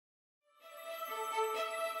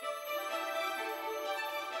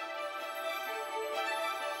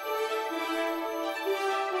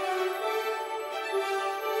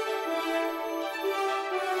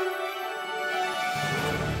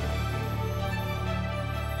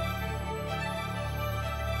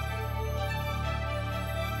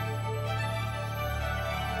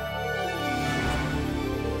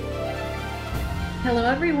Hello,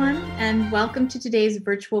 everyone, and welcome to today's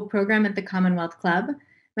virtual program at the Commonwealth Club.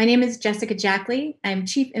 My name is Jessica Jackley. I'm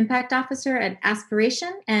Chief Impact Officer at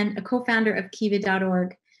Aspiration and a co-founder of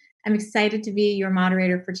Kiva.org. I'm excited to be your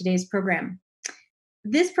moderator for today's program.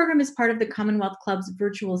 This program is part of the Commonwealth Club's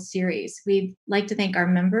virtual series. We'd like to thank our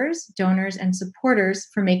members, donors, and supporters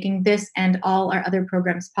for making this and all our other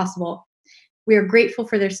programs possible. We are grateful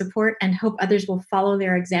for their support and hope others will follow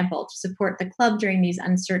their example to support the club during these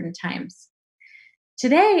uncertain times.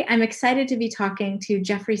 Today, I'm excited to be talking to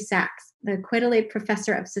Jeffrey Sachs, the Quetelet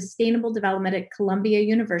Professor of Sustainable Development at Columbia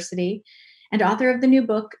University and author of the new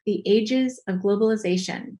book, The Ages of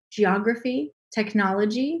Globalization, Geography,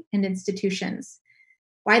 Technology, and Institutions.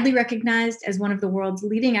 Widely recognized as one of the world's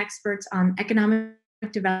leading experts on economic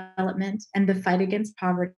development and the fight against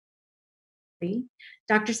poverty,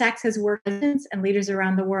 Dr. Sachs has worked with presidents and leaders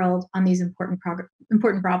around the world on these important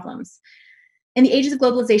problems. In The Ages of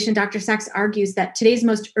Globalization, Dr. Sachs argues that today's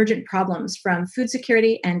most urgent problems, from food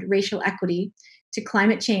security and racial equity to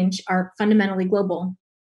climate change, are fundamentally global.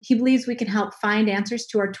 He believes we can help find answers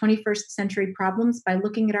to our 21st century problems by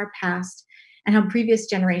looking at our past and how previous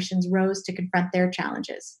generations rose to confront their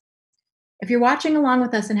challenges. If you're watching along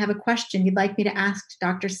with us and have a question you'd like me to ask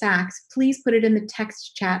Dr. Sachs, please put it in the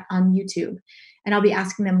text chat on YouTube, and I'll be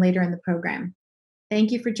asking them later in the program.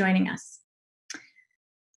 Thank you for joining us.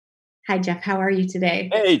 Hi, Jeff. How are you today?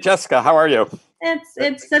 Hey, Jessica. How are you?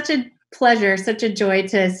 It's such a pleasure, such a joy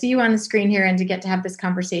to see you on the screen here and to get to have this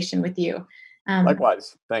conversation with you.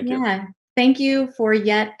 Likewise. Thank you. Yeah. Thank you for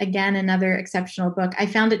yet again another exceptional book. I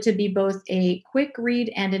found it to be both a quick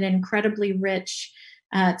read and an incredibly rich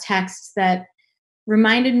text that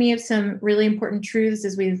reminded me of some really important truths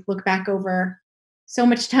as we look back over so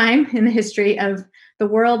much time in the history of the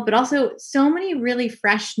world, but also so many really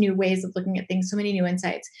fresh new ways of looking at things, so many new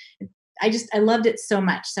insights. I loved it so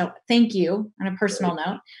much. So thank you on a personal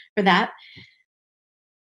note for that.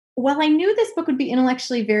 While I knew this book would be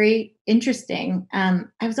intellectually very interesting, I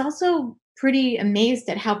was also pretty amazed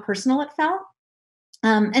at how personal it felt.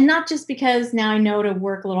 And not just because now I know to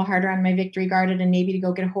work a little harder on my victory garden and maybe to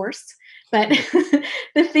go get a horse, but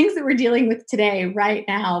the things that we're dealing with today, right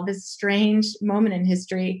now, this strange moment in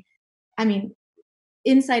history, I mean,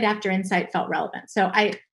 insight after insight felt relevant. So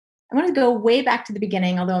I want to go way back to the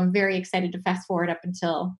beginning, although I'm very excited to fast forward up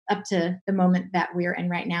to the moment that we're in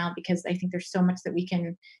right now, because I think there's so much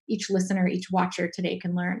that each listener, each watcher today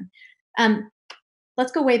can learn.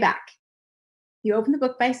 Let's go way back. You open the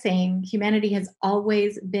book by saying humanity has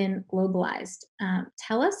always been globalized.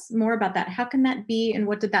 Tell us more about that. How can that be, and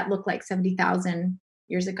what did that look like 70,000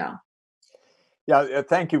 years ago? Yeah,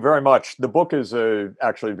 thank you very much. The book is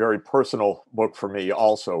actually a very personal book for me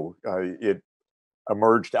also. It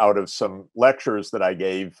emerged out of some lectures that I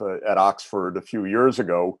gave at Oxford a few years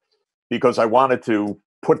ago, because I wanted to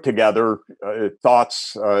put together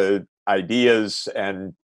thoughts, ideas,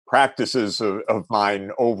 and practices of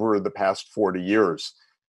mine over the past 40 years.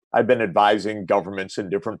 I've been advising governments in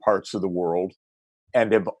different parts of the world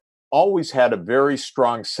and have always had a very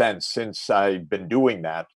strong sense since I've been doing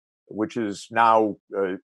that, which is now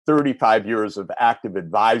 35 years of active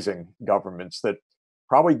advising governments, that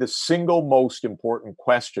probably the single most important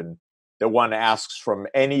question that one asks from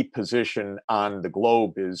any position on the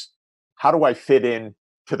globe is, how do I fit in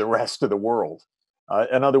to the rest of the world?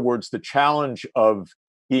 In other words, the challenge of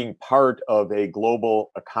being part of a global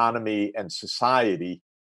economy and society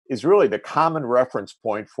is really the common reference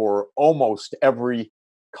point for almost every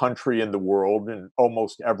country in the world and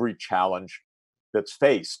almost every challenge that's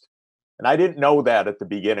faced. And I didn't know that at the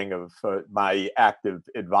beginning of my active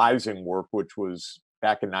advising work, which was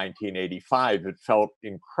back in 1985. It felt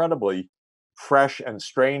incredibly fresh and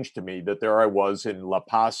strange to me that there I was in La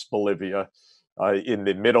Paz, Bolivia, in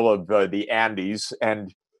the middle of the Andes,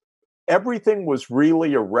 and everything was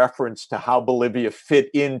really a reference to how Bolivia fit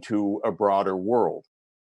into a broader world.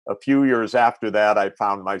 A few years after that, I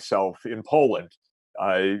found myself in Poland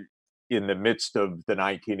in the midst of the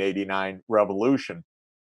 1989 revolution.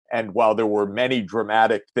 And while there were many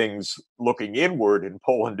dramatic things looking inward in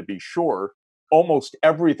Poland, to be sure, almost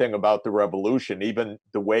everything about the revolution, even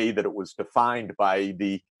the way that it was defined by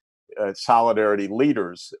the Solidarity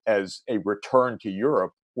leaders as a return to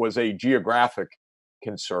Europe, was a geographic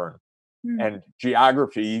concern. And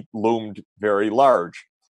geography loomed very large.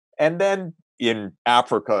 And then in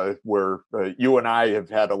Africa, where you and I have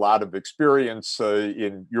had a lot of experience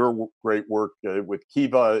in your great work with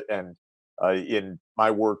Kiva and in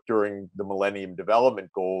my work during the Millennium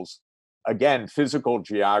Development Goals, again, physical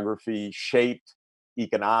geography shaped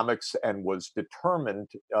economics and was determined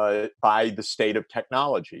by the state of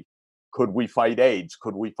technology. could we fight AIDS?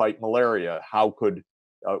 Could we fight malaria? How could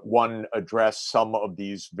one address some of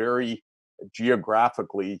these very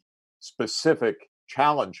geographically specific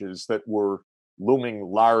challenges that were looming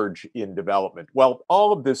large in development? Well,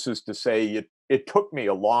 all of this is to say it took me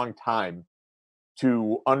a long time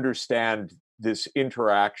to understand this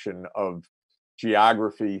interaction of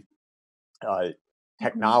geography,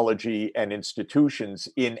 technology, and institutions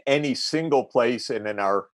in any single place and in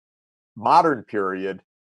our modern period.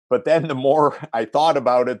 But then the more I thought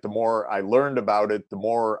about it, the more I learned about it, the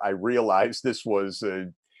more I realized this was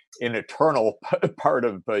an eternal part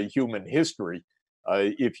of human history.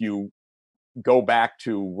 If you go back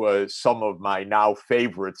to some of my now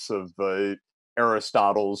favorites of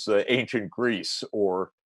Aristotle's ancient Greece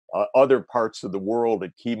or other parts of the world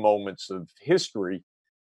at key moments of history,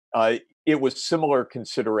 it was similar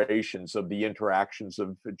considerations of the interactions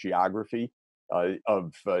of geography,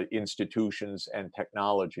 of institutions and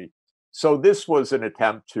technology. So this was an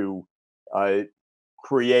attempt to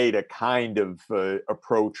create a kind of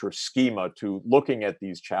approach or schema to looking at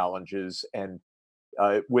these challenges, and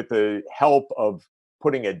with the help of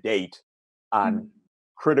putting a date on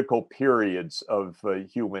critical periods of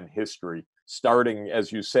human history, starting,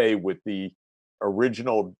 as you say, with the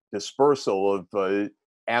original dispersal of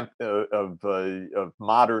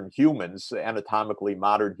modern humans, anatomically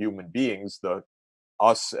modern human beings,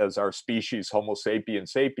 us as our species, Homo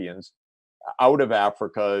sapiens sapiens, out of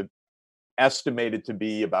Africa, estimated to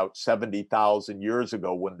be about 70,000 years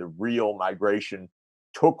ago when the real migration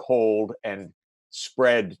took hold and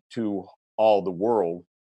spread to all the world.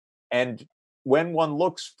 And when one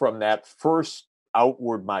looks from that first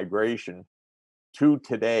outward migration to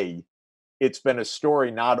today, it's been a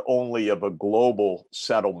story not only of a global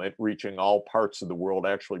settlement reaching all parts of the world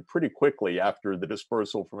actually pretty quickly after the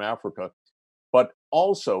dispersal from Africa, but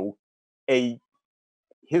also a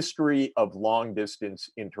history of long distance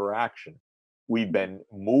interaction. We've been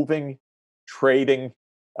moving, trading,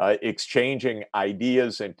 exchanging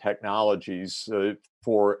ideas and technologies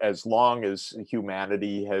for as long as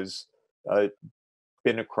humanity has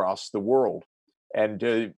been across the world.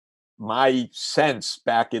 And my sense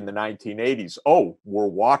back in the 1980s, oh, we're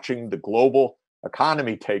watching the global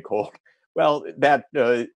economy take hold. Well, that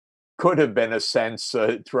could have been a sense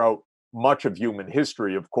throughout much of human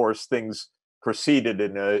history. Of course, things proceeded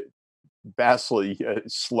in a vastly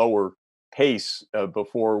slower pace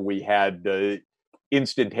before we had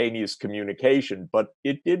instantaneous communication, but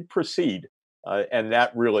it did proceed. And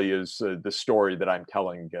that really is the story that I'm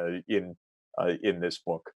telling in this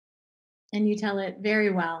book. And you tell it very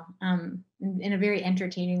well, in a very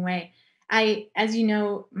entertaining way. As you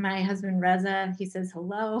know, my husband Reza, he says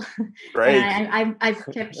hello, and Great. I've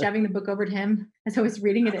kept shoving the book over to him as I was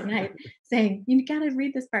reading it at night, saying, "You got to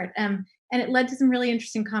read this part." And it led to some really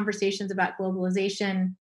interesting conversations about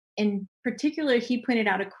globalization. In particular, he pointed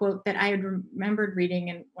out a quote that I had remembered reading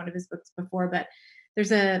in one of his books before, but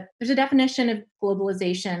there's a definition of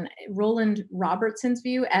globalization, Roland Robertson's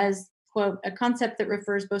view, as quote, a concept that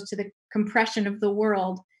refers both to the compression of the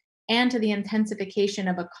world and to the intensification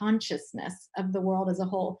of a consciousness of the world as a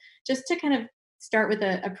whole. Just to kind of start with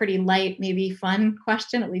a pretty light, maybe fun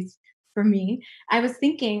question, at least for me, I was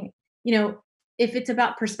thinking, if it's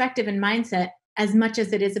about perspective and mindset as much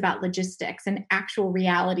as it is about logistics and actual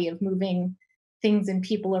reality of moving things and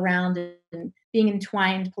people around and being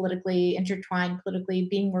intertwined politically,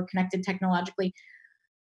 being more connected technologically,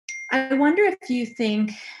 I wonder if you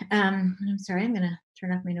think, I'm sorry, I'm going to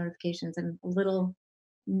turn off my notifications. I'm a little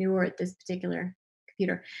newer at this particular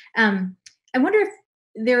computer. I wonder if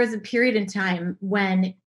there was a period in time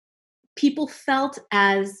when people felt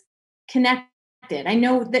as connected. I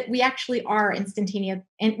know that we actually are instantaneous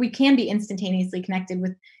and we can be instantaneously connected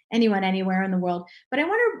with anyone, anywhere in the world. But I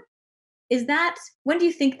wonder, when do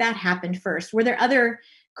you think that happened first? Were there other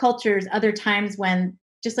cultures, other times when,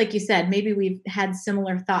 just like you said, maybe we've had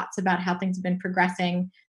similar thoughts about how things have been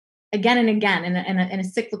progressing again and again in a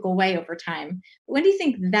cyclical way over time? When do you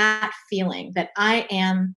think that feeling that I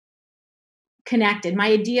am connected, my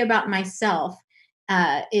idea about myself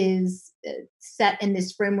is set in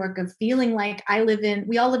this framework of feeling like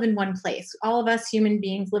we all live in one place. All of us human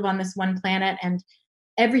beings live on this one planet, and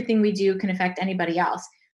everything we do can affect anybody else.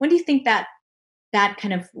 When do you think that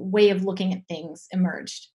kind of way of looking at things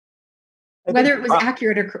emerged? Whether it was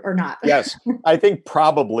accurate or not. Yes, I think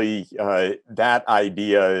probably that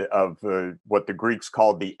idea of what the Greeks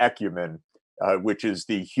called the ecumen, which is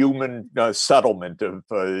the human settlement of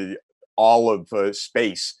all of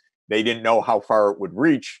space. They didn't know how far it would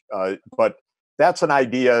reach, but that's an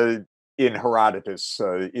idea in Herodotus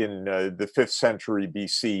in the 5th century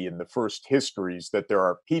BC, in the first histories, that there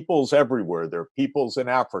are peoples everywhere. There are peoples in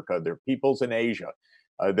Africa, there are peoples in Asia.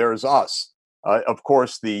 There's us. Of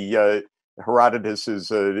course, the Herodotus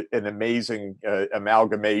is an amazing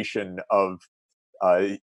amalgamation of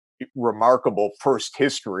remarkable first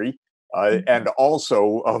history, and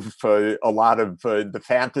also of a lot of the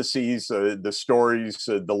fantasies, the stories,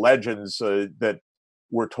 the legends that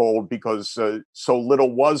were told, because so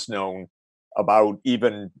little was known about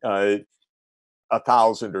even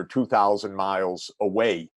 1,000 or 2,000 miles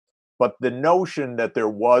away. But the notion that there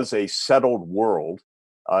was a settled world,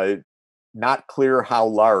 not clear how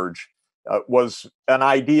large, was an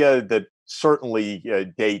idea that certainly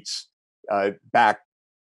dates back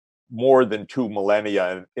more than 2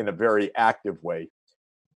 millennia in a very active way.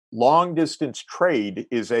 Long distance trade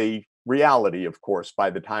is a reality, of course, by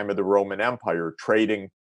the time of the Roman Empire, trading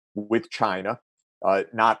with China,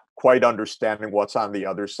 not quite understanding what's on the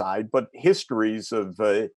other side, but histories of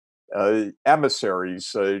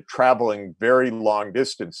emissaries traveling very long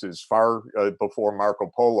distances, far before Marco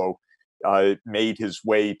Polo made his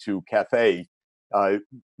way to Cathay.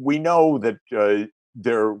 We know that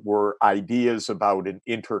there were ideas about an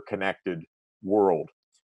interconnected world.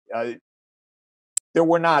 There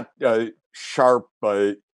were not sharp,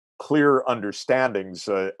 clear understandings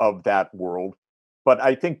of that world. But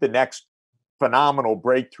I think the next phenomenal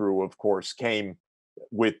breakthrough, of course, came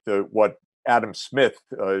with what Adam Smith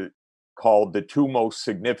called the 2 most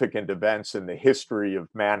significant events in the history of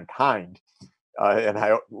mankind. And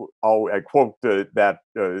I quote that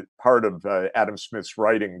part of Adam Smith's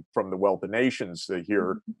writing from The Wealth of Nations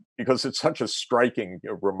here, because it's such a striking,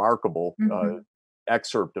 remarkable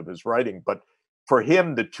excerpt of his writing. But for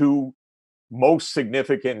him, the 2 most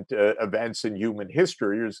significant events in human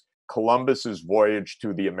history is Columbus's voyage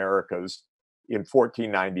to the Americas in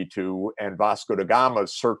 1492 and Vasco da Gama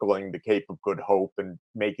circling the Cape of Good Hope and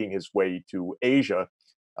making his way to Asia,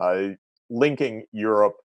 linking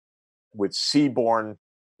Europe with seaborne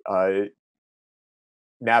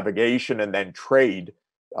navigation and then trade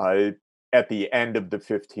at the end of the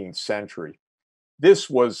 15th century. This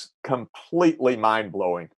was completely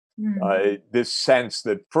mind-blowing. This sense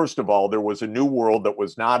that, first of all, there was a new world that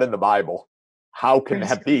was not in the Bible. How can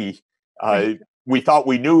that be? We thought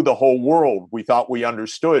we knew the whole world. We thought we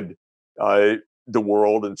understood the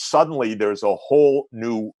world, and suddenly there's a whole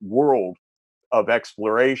new world of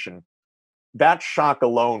exploration. That shock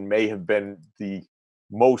alone may have been the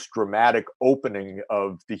most dramatic opening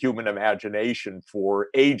of the human imagination for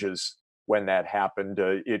ages when that happened.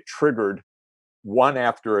 It triggered one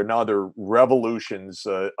after another revolutions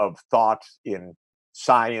of thought in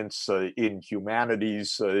science, in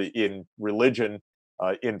humanities, in religion,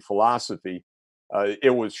 in philosophy.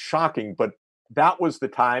 It was shocking, but that was the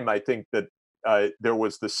time, I think, that there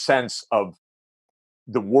was the sense of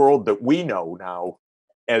the world that we know now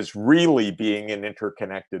as really being an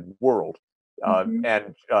interconnected world.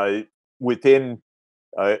 And within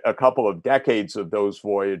a couple of decades of those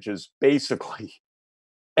voyages, basically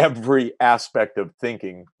every aspect of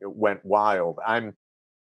thinking went wild. I'm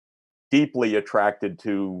deeply attracted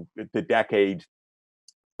to the decade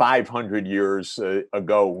 500 years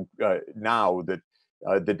ago now, that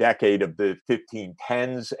the decade of the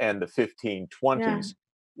 1510s and the 1520s,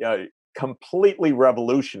 completely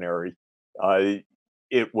revolutionary.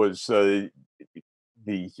 It was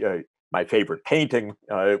my favorite painting,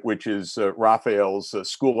 which is Raphael's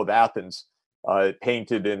School of Athens,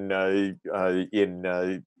 painted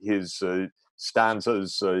in his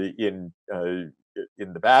stanzas in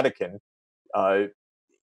the Vatican,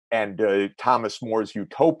 and Thomas More's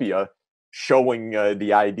Utopia, showing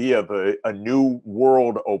the idea of a new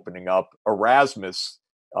world opening up. Erasmus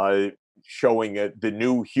showing the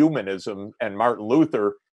new humanism, and Martin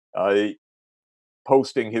Luther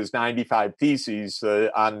posting his 95 Theses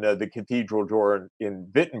on the cathedral door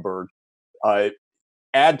in Wittenberg.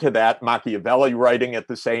 Add to that Machiavelli writing at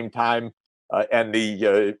the same time, and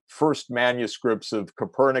the first manuscripts of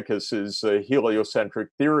Copernicus's heliocentric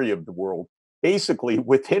theory of the world. Basically,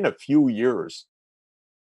 within a few years,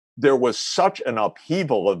 there was such an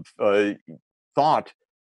upheaval of thought,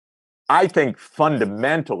 I think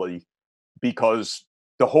fundamentally because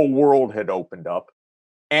the whole world had opened up,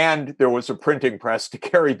 and there was a printing press to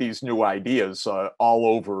carry these new ideas all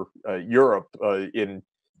over Europe in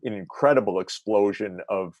an incredible explosion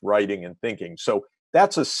of writing and thinking. So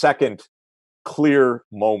that's a second clear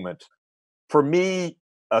moment. For me,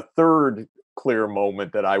 a third clear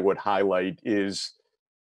moment that I would highlight is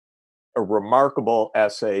a remarkable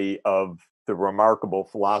essay of the remarkable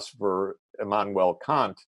philosopher Immanuel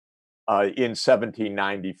Kant in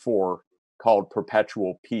 1794 called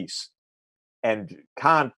Perpetual Peace. And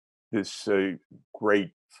Kant, this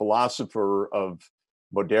great philosopher of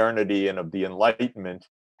modernity and of the Enlightenment,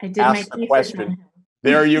 I did my asked the thesis on question, him.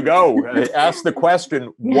 there you go, asked the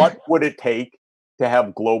question, what would it take to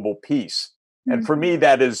have global peace? And for me,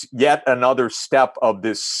 that is yet another step of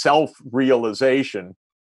this self-realization.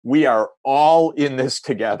 We are all in this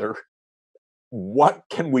together. What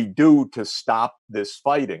can we do to stop this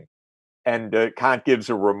fighting? And Kant gives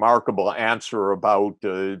a remarkable answer about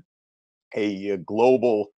a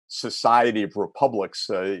global society of republics,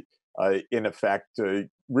 in effect,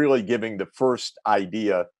 really giving the first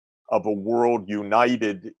idea of a world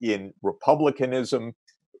united in republicanism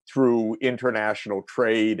through international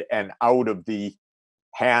trade and out of the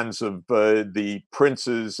hands of the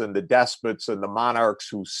princes and the despots and the monarchs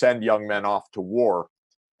who send young men off to war.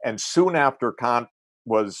 And soon after Kant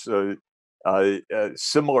was a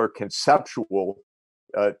similar conceptual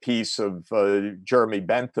piece of Jeremy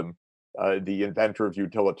Bentham, the inventor of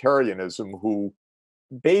utilitarianism, who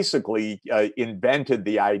basically invented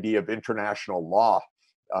the idea of international law,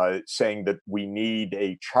 saying that we need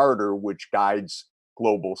a charter which guides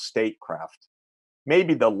global statecraft.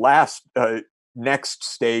 Maybe the last next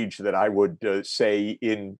stage that I would say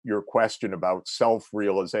in your question about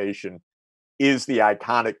self-realization is the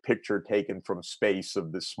iconic picture taken from space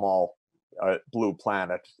of the small blue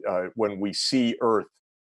planet when we see Earth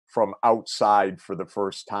from outside for the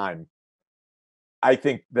first time. I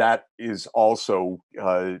think that is also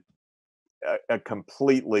a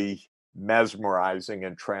completely mesmerizing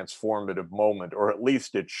and transformative moment, or at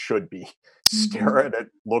least it should be. Stare at it,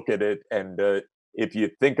 look at it, and if you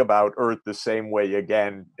think about Earth the same way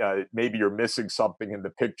again, maybe you're missing something in the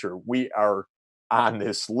picture. We are on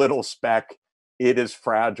this little speck. It is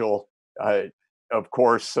fragile. Of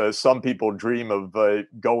course, some people dream of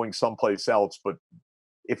going someplace else, but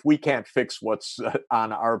if we can't fix what's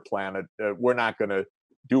on our planet, we're not going to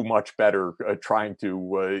do much better trying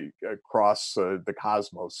to cross the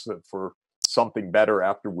cosmos for something better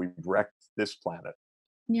after we've wrecked this planet.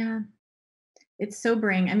 Yeah, it's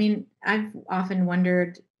sobering. I mean, I've often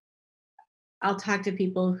wondered, I'll talk to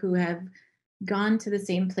people who have gone to the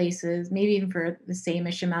same places, maybe even for the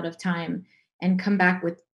same-ish amount of time, and come back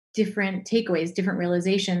with different takeaways, different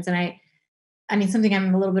realizations. And I mean, something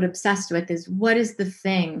I'm a little bit obsessed with is what is the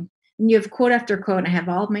thing? And you have quote after quote, and I have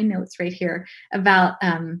all of my notes right here about,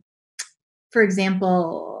 for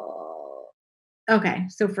example, okay,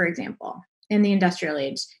 so for example, in the industrial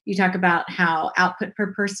age, you talk about how output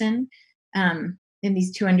per person in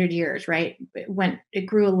these 200 years, right? It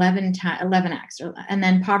grew 11x, and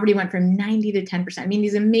then poverty went from 90 to 10%. I mean,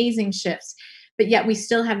 these amazing shifts, but yet we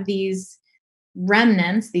still have these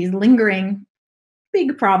remnants, these lingering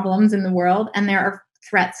big problems in the world, and there are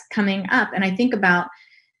threats coming up. And I think about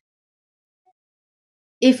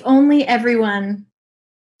if only everyone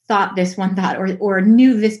thought this one thought, or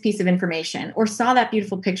knew this piece of information, or saw that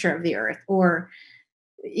beautiful picture of the earth, or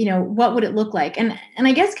what would it look like? And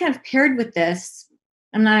I guess kind of paired with this,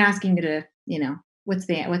 I'm not asking you to, what's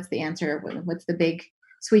the answer, what's the big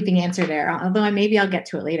sweeping answer there, although maybe I'll get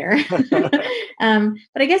to it later. But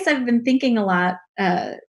I guess I've been thinking a lot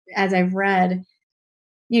as I've read.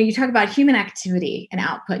 You talk about human activity and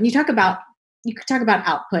output, and you could talk about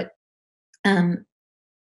output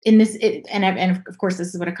in this, and of course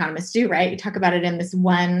this is what economists do, right? You talk about it in this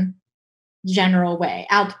one general way: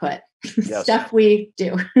 output, Yes. stuff we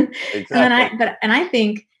do. Exactly. And I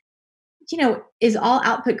think, is all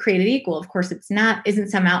output created equal? Of course it's not. Isn't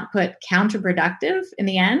some output counterproductive in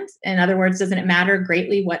the end? In other words, doesn't it matter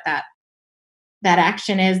greatly what that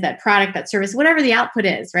action is, that product, that service, whatever the output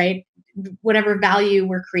is, right? Whatever value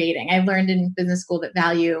we're creating. I learned in business school that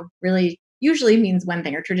value really usually means one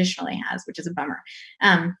thing, or traditionally has, which is a bummer.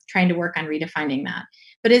 Trying to work on redefining that.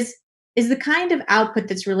 But is the kind of output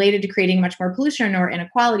that's related to creating much more pollution or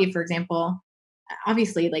inequality, for example,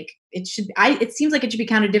 obviously, like it seems like it should be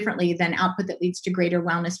counted differently than output that leads to greater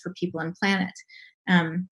wellness for people and planet.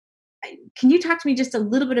 Can you talk to me just a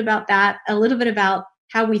little bit about that? A little bit about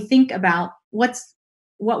how we think about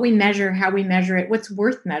what we measure, how we measure it, what's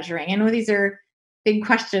worth measuring. I know these are big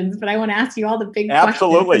questions, but I want to ask you all the big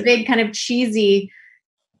Absolutely. questions, the big kind of cheesy,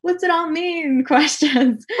 what's it all mean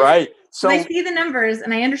questions. Right. So I see the numbers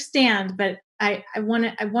and I understand, but I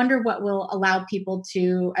wonder what will allow people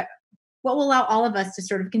to, what will allow all of us to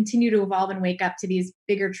sort of continue to evolve and wake up to these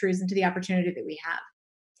bigger truths and to the opportunity that we have.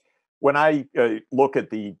 when I look at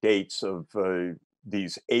the dates of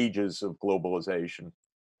these ages of globalization,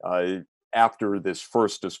 uh, after this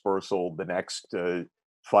first dispersal, the next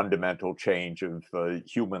fundamental change of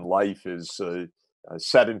human life is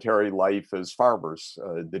sedentary life as farmers,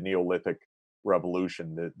 the Neolithic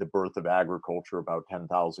revolution, the birth of agriculture about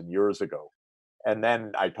 10,000 years ago. And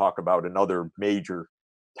then I talk about another major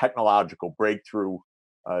technological breakthrough,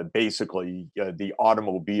 basically the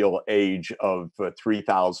automobile age of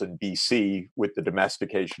 3000 BC with the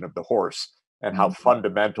domestication of the horse, and how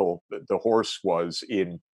fundamental the horse was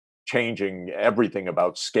in changing everything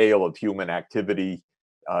about scale of human activity,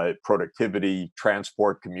 productivity,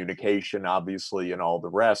 transport, communication, obviously, and all the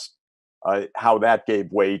rest. How that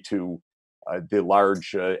gave way to the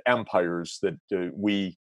large empires that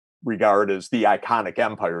we regard as the iconic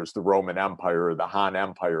empires, the Roman Empire, the Han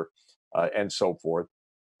Empire, and so forth.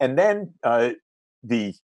 And then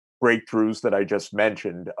the breakthroughs that I just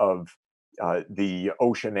mentioned of the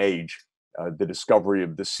ocean age, the discovery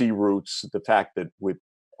of the sea routes, the fact that with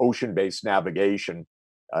ocean-based navigation,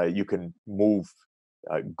 you can move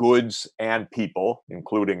goods and people,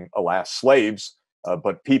 including, alas, slaves,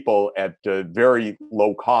 but people at very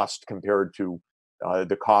low cost compared to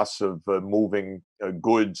the costs of moving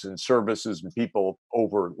goods and services and people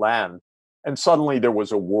over land. And suddenly there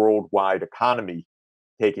was a worldwide economy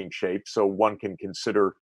taking shape. So one can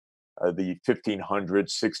consider the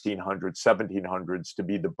 1500s, 1600s, 1700s to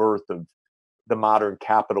be the birth of the modern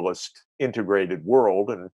capitalist integrated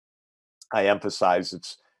world. And I emphasize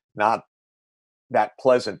it's not that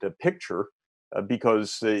pleasant a picture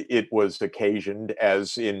because it was occasioned,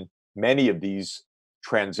 as in many of these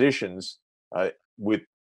transitions, with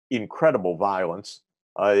incredible violence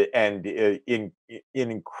and in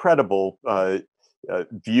incredible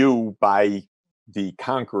view by the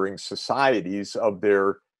conquering societies of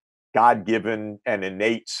their God-given and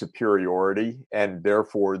innate superiority, and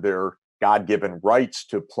therefore their God-given rights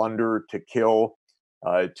to plunder, to kill,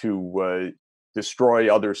 to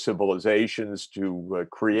destroy other civilizations, to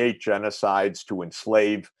create genocides, to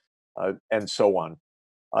enslave, and so on.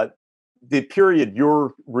 Uh, the period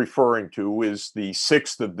you're referring to is the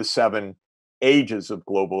sixth of the seven ages of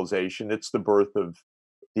globalization. It's the birth of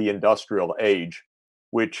the industrial age,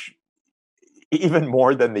 which, even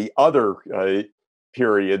more than the other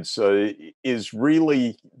periods, is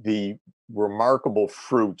really the remarkable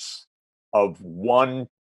fruits of one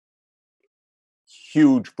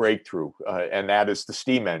huge breakthrough, and that is the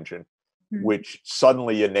steam engine, which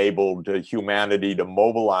suddenly enabled humanity to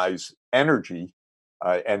mobilize energy,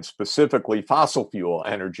 and specifically fossil fuel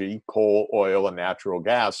energy, coal, oil, and natural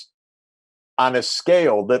gas, on a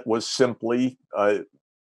scale that was simply,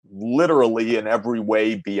 literally in every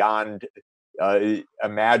way beyond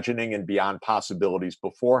imagining and beyond possibilities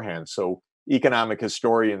beforehand. So economic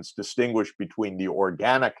historians distinguish between the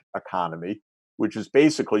organic economy, which is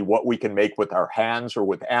basically what we can make with our hands or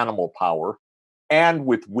with animal power, and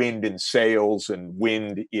with wind in sails and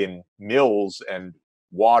wind in mills and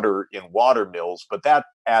water in water mills. But that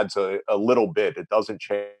adds a little bit. It doesn't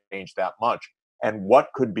change that much. And what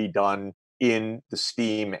could be done in the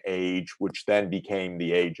steam age, which then became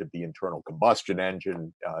the age of the internal combustion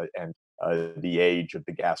engine and the age of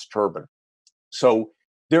the gas turbine. So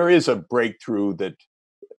there is a breakthrough that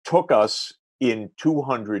took us in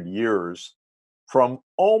 200 years from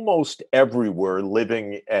almost everywhere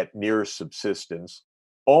living at near subsistence,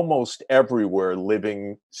 almost everywhere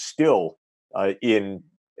living still in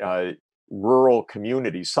rural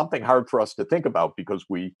communities, something hard for us to think about because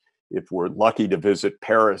if we're lucky to visit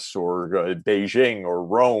Paris or Beijing or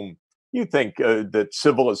Rome, you think that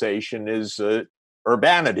civilization is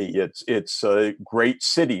urbanity. It's great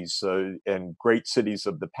cities and great cities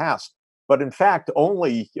of the past. But in fact,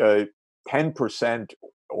 only 10%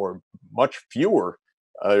 or much fewer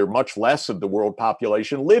or much less of the world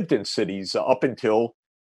population lived in cities up until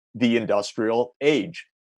the industrial age.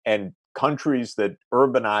 And countries that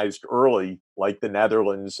urbanized early, like the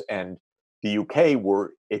Netherlands and the UK,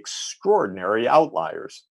 were extraordinary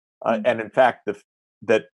outliers. And in fact,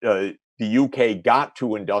 the UK got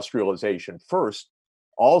to industrialization first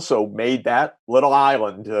also made that little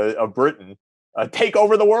island of Britain take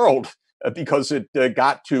over the world because it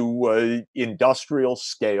got to industrial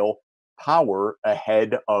scale power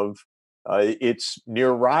ahead of its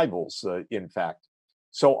near rivals, in fact.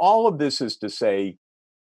 So all of this is to say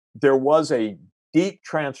there was a deep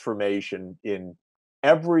transformation in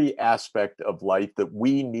every aspect of life that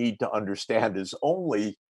we need to understand is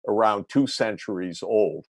only around 2 centuries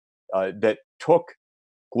old, that took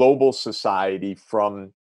global society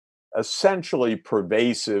from essentially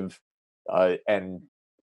pervasive and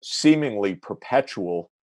seemingly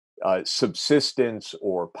perpetual subsistence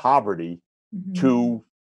or poverty to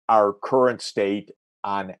our current state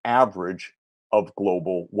on average of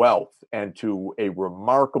global wealth, and to a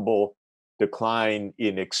remarkable decline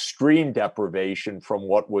in extreme deprivation from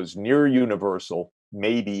what was near universal,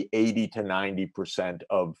 maybe 80 to 90%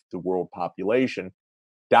 of the world population,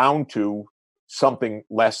 down to something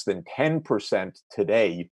less than 10%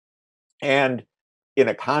 today, and in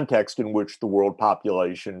a context in which the world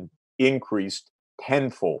population increased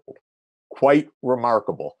tenfold. Quite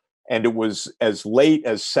remarkable. And it was as late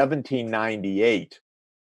as 1798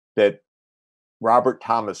 that Robert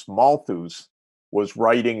Thomas Malthus was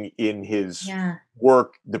writing in his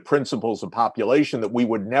work, The Principles of Population, that we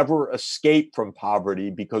would never escape from poverty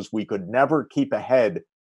because we could never keep ahead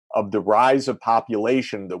of the rise of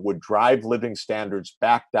population that would drive living standards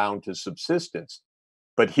back down to subsistence.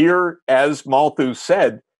 But here, as Malthus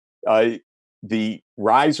said, the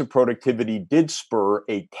rise of productivity did spur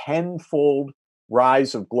a tenfold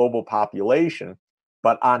rise of global population.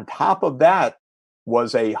 But on top of that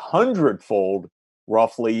was a hundredfold,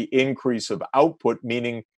 roughly, increase of output,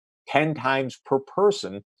 meaning 10 times per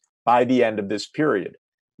person by the end of this period.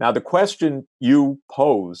 Now, the question you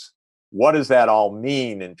pose, what does that all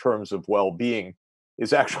mean in terms of well-being,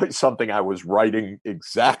 is actually something I was writing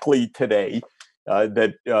exactly today.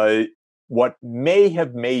 What may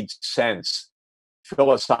have made sense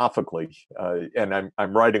philosophically, and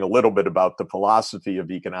I'm writing a little bit about the philosophy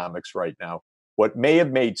of economics right now, what may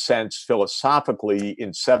have made sense philosophically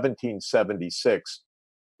in 1776,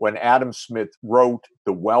 when Adam Smith wrote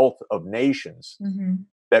The Wealth of Nations,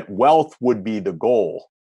 that wealth would be the goal,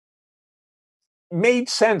 made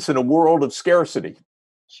sense in a world of scarcity.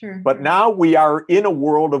 Sure. But now we are in a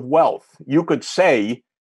world of wealth. You could say,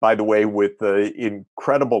 by the way, with the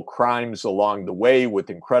incredible crimes along the way, with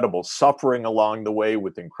incredible suffering along the way,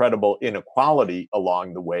 with incredible inequality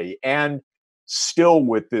along the way, and still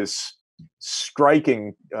with this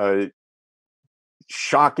striking,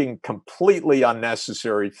 shocking, completely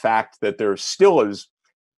unnecessary fact that there still is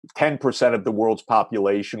 10% of the world's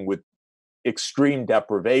population with extreme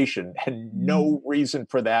deprivation, and no reason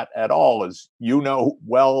for that at all, as you know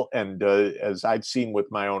well, and as I've seen with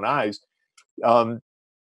my own eyes.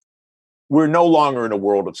 We're no longer in a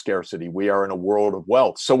world of scarcity. We are in a world of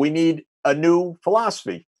wealth. So we need a new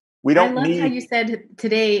philosophy. We don't I love how need. you said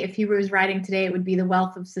today, if he was writing today, it would be the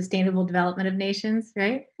wealth of sustainable development of nations,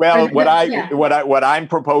 right? Well, what I'm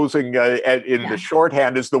proposing in the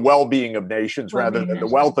shorthand is the well-being of nations rather than the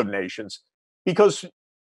wealth of nations, because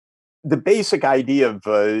the basic idea of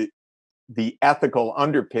the ethical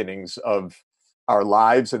underpinnings of our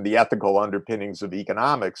lives and the ethical underpinnings of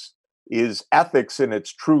economics is ethics in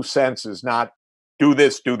its true sense is not do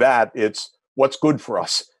this, do that. It's what's good for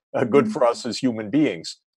us, good for us as human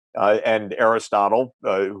beings. And Aristotle,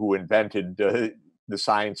 who invented the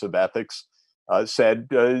science of ethics, said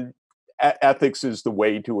ethics is the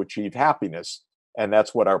way to achieve happiness. And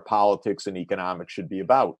that's what our politics and economics should be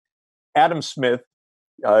about. Adam Smith,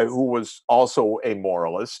 who was also a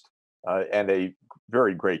moralist and a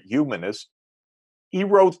very great humanist, he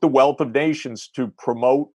wrote The Wealth of Nations to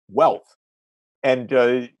promote wealth.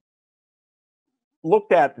 And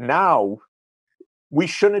looked at now, we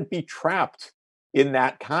shouldn't be trapped in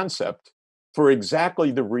that concept for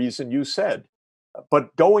exactly the reason you said.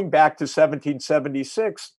 But going back to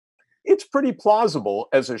 1776, it's pretty plausible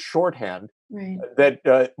as a shorthand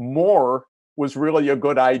that more was really a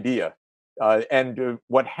good idea. And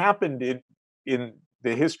what happened in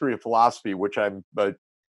the history of philosophy, which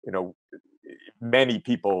many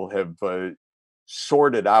people have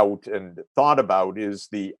sorted out and thought about, is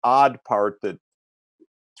the odd part that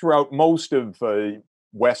throughout most of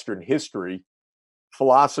Western history,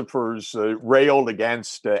 philosophers railed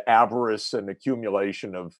against avarice and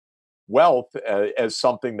accumulation of wealth as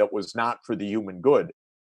something that was not for the human good.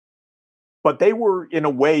 But they were, in a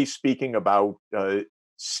way, speaking about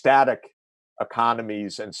static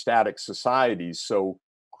economies and static societies. So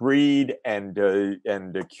greed and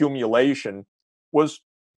accumulation was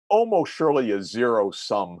almost surely a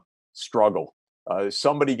zero-sum struggle.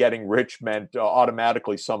 Somebody getting rich meant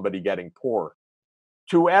automatically somebody getting poor.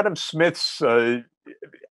 To Adam Smith's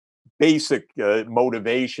basic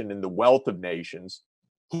motivation in The Wealth of Nations,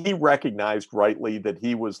 he recognized rightly that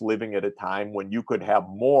he was living at a time when you could have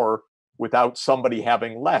more without somebody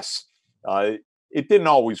having less. It didn't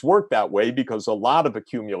always work that way because a lot of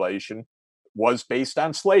accumulation was based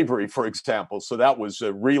on slavery, for example. So that was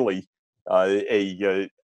really a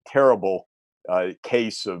terrible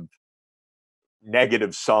case of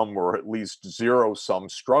negative sum, or at least zero sum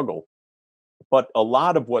struggle. But a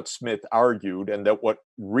lot of what Smith argued, and that what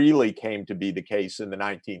really came to be the case in the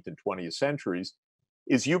 19th and 20th centuries,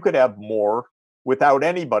 is you could have more without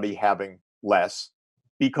anybody having less,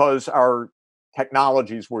 because our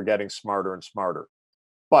technologies were getting smarter and smarter.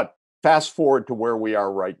 But fast forward to where we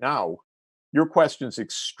are right now, your question is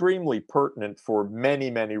extremely pertinent for many,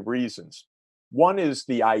 many reasons. One is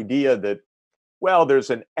the idea that, well, there's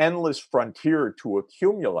an endless frontier to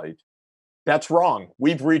accumulate. That's wrong.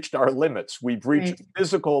 We've reached our limits. We've reached Right.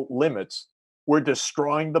 physical limits. We're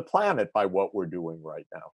destroying the planet by what we're doing right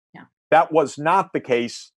now. Yeah. That was not the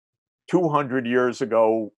case 200 years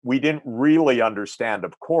ago. We didn't really understand,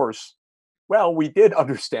 of course. Well, we did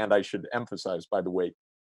understand, I should emphasize, by the way,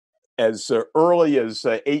 as early as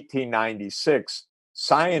 1896,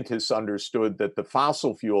 scientists understood that the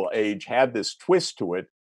fossil fuel age had this twist to it,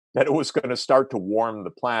 that it was going to start to warm the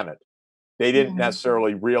planet. They didn't Yeah.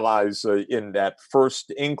 necessarily realize in that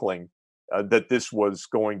first inkling that this was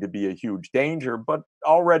going to be a huge danger, but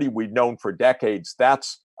already we've known for decades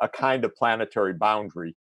that's a kind of planetary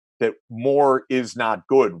boundary, that more is not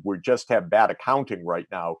good. We just have bad accounting right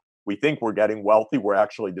now. We think we're getting wealthy, we're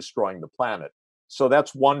actually destroying the planet. So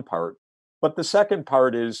that's one part. But the second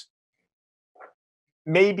part is,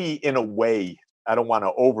 maybe in a way, I don't want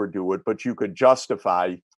to overdo it, but you could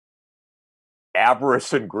justify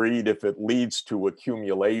avarice and greed if it leads to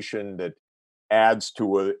accumulation that adds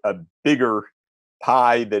to a bigger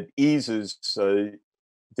pie that eases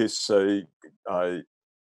this uh,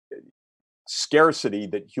 scarcity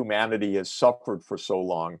that humanity has suffered for so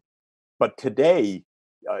long. But today,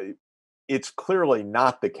 uh, it's clearly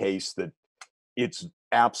not the case that it's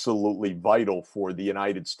absolutely vital for the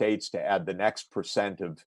United States to add the next percent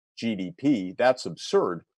of GDP. That's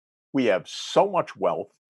absurd. We have so much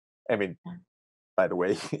wealth. I mean, by the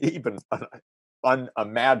way, even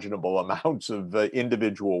unimaginable amounts of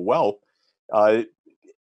individual wealth. Uh,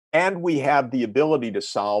 and we have the ability to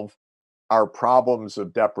solve our problems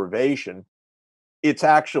of deprivation. It's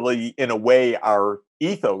actually, in a way, our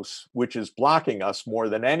ethos, which is blocking us more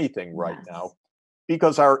than anything right now, Yes.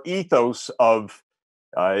 because our ethos of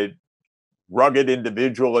uh, rugged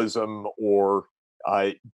individualism or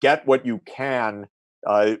get what you can,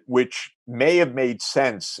 which may have made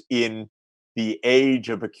sense in the age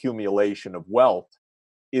of accumulation of wealth,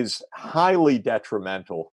 is highly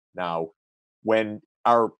detrimental now, when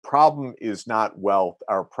our problem is not wealth.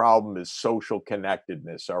 Our problem is social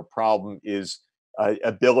connectedness. Our problem is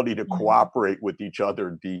ability to Yeah. cooperate with each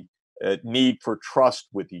other, the need for trust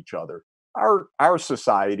with each other. Our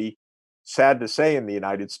society, sad to say, in the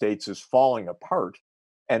United States, is falling apart.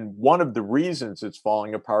 And one of the reasons it's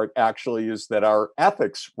falling apart actually is that our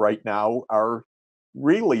ethics right now are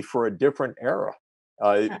really for a different era.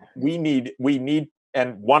 We need,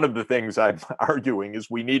 and one of the things I'm arguing is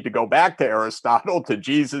we need to go back to Aristotle, to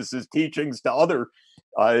Jesus's teachings, to other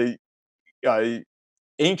uh, uh,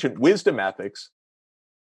 ancient wisdom ethics,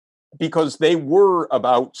 because they were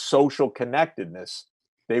about social connectedness.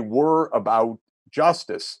 They were about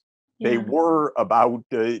justice. They Yeah. were about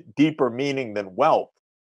deeper meaning than wealth.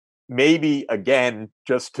 Maybe, again,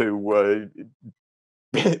 just to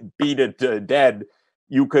beat it dead,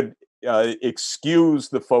 you could excuse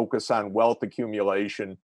the focus on wealth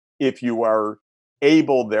accumulation if you are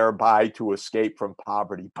able thereby to escape from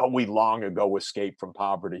poverty. But we long ago escaped from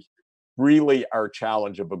poverty. Really, our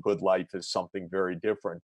challenge of a good life is something very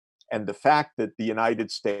different. And the fact that the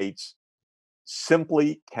United States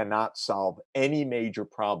simply cannot solve any major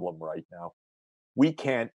problem right now. We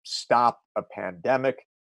can't stop a pandemic.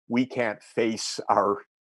 We can't face our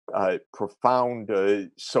profound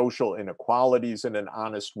social inequalities in an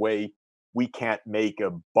honest way. We can't make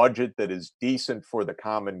a budget that is decent for the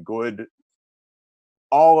common good.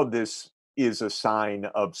 All of this is a sign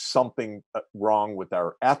of something wrong with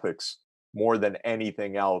our ethics more than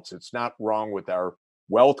anything else. It's not wrong with our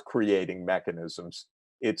wealth creating mechanisms.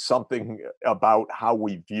 It's something about how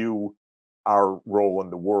we view our role in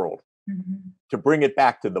the world. Mhm. To bring it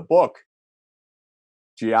back to the book,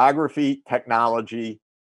 geography, technology,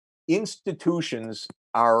 institutions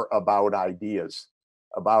are about ideas,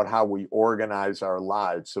 about how we organize our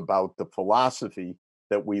lives, about the philosophy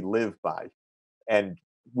that we live by. And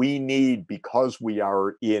we need, because we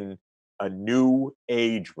are in a new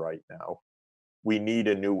age right now, we need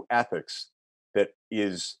a new ethics that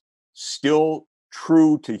is still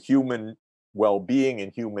true to human well being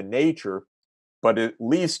and human nature, but at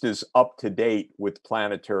least is up to date with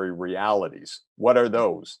planetary realities. What are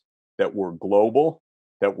those? That we're global,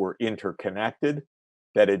 that we're interconnected,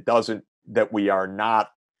 that it doesn't, that we are not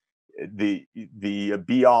the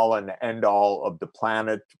be all and end all of the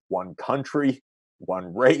planet, one country,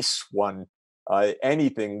 one race, one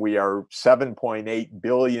anything. We are 7.8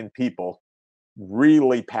 billion people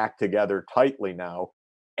really packed together tightly now.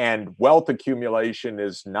 And wealth accumulation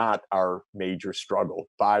is not our major struggle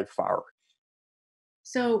by far.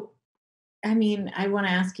 So I mean, I want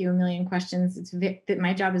to ask you a million questions. It's that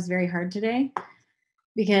my job is very hard today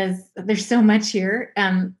because there's so much here.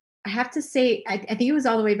 I have to say, I think it was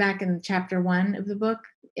all the way back in chapter 1 of the book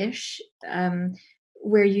ish,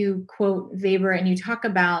 where you quote Weber and you talk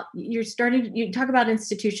about you talk about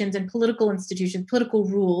institutions and political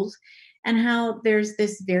rules, and how there's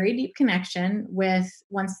this very deep connection with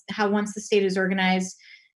once the state is organized,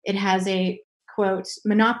 it has a quote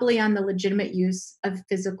monopoly on the legitimate use of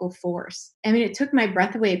physical force. I mean, it took my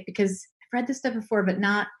breath away because I've read this stuff before, but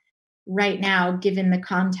not right now, given the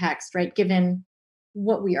context, right? Given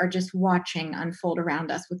what we are just watching unfold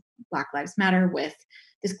around us with Black Lives Matter, with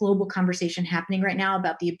this global conversation happening right now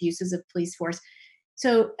about the abuses of police force.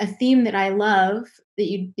 So a theme that I love that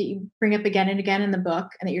you bring up again and again in the book,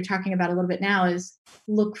 and that you're talking about a little bit now, is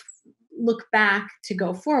look back to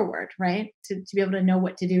go forward, right? To be able to know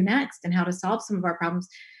what to do next and how to solve some of our problems.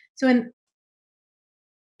 So in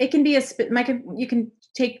it can be Mike, you can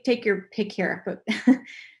take your pick here, but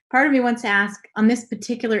part of me wants to ask on this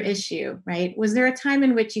particular issue, right? Was there a time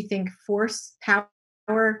in which you think force,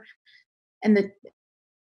 power, and the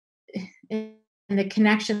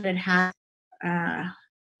connection that it has uh,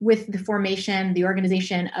 with the formation, the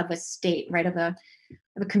organization of a state, right? Of a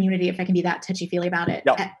community, if I can be that touchy feely about it.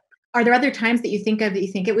 Yeah. Are there other times that you think of that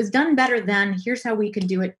you think it was done better then? Here's how we could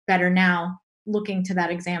do it better now, looking to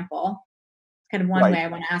that example. Kind of one Right. way I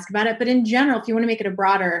want to ask about it. But in general, if you want to make it a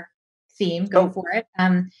broader theme, go for it.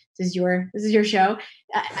 This is your show.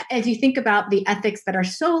 As you think about the ethics that are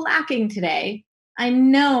so lacking today, I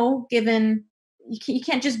know given you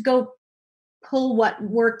can't just go pull what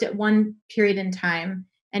worked at one period in time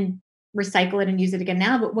and recycle it and use it again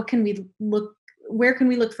now, but where can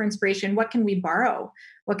we look for inspiration? What can we borrow?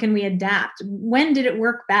 What can we adapt? When did it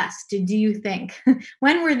work best? Do you think?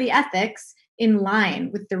 When were the ethics in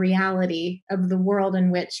line with the reality of the world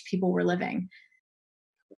in which people were living?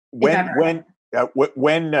 If When ever.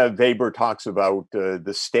 when Weber talks about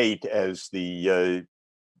the state as the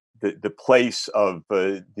place of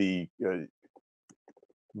the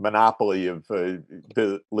monopoly of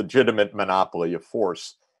the legitimate monopoly of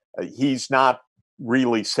force, he's not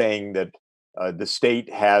really saying that the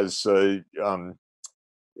state has uh,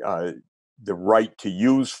 the right to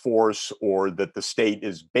use force or that the state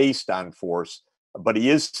is based on force, but he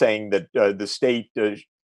is saying that the state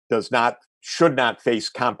should not face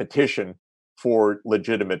competition for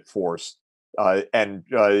legitimate force, and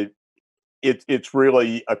it's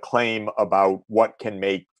really a claim about what can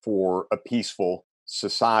make for a peaceful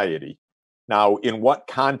society. Now, in what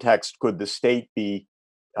context could the state be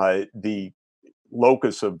the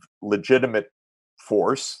locus of legitimate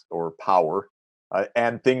force or power,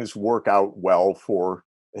 and things work out well for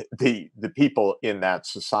the people in that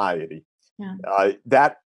society? Yeah.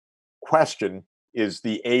 That question is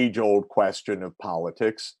the age-old question of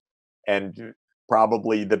politics, and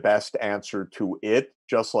probably the best answer to it,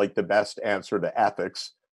 just like the best answer to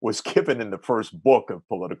ethics, was given in the first book of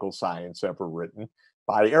political science ever written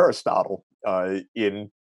by Aristotle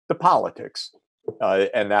in the Politics.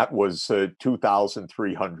 And that was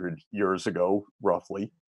 2,300 years ago,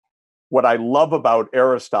 roughly. What I love about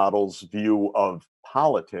Aristotle's view of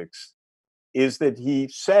politics is that he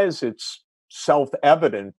says it's self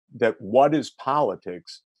evident that what is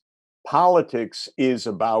politics? Politics is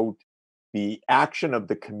about the action of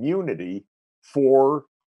the community for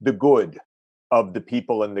the good of the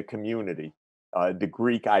people in the community. The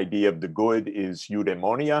Greek idea of the good is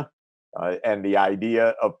eudaimonia, and the idea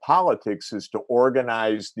of politics is to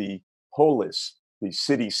organize the polis, the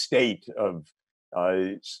city-state of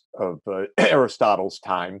Aristotle's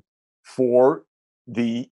time, for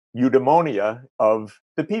the eudaimonia of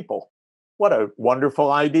the people. What a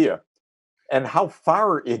wonderful idea! And how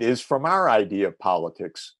far it is from our idea of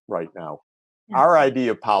politics right now. Yeah. Our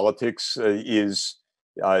idea of politics is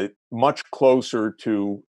much closer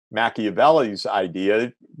to Machiavelli's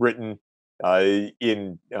idea, written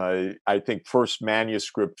in, I think, first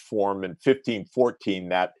manuscript form in 1514,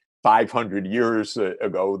 that 500 years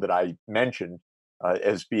ago that I mentioned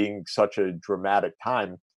as being such a dramatic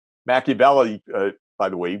time. Machiavelli, by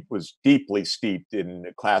the way, was deeply steeped in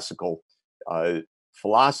classical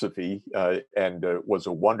philosophy and was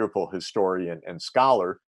a wonderful historian and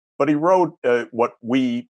scholar. But he wrote what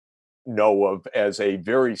we know of as a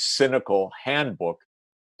very cynical handbook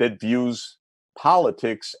that views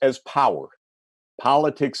politics as power.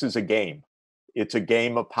 Politics is a game, it's a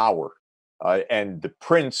game of power. And the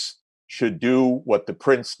prince should do what the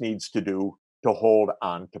prince needs to do to hold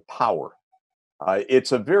on to power.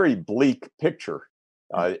 It's a very bleak picture.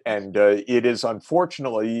 And it is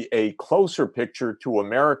unfortunately a closer picture to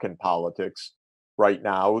American politics right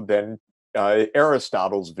now than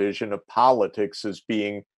Aristotle's vision of politics as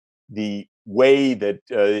being the way that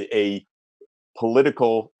a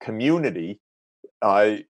political community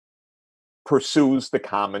pursues the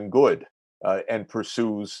common good and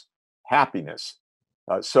pursues happiness.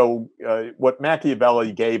 So what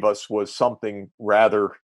Machiavelli gave us was something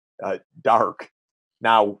rather dark.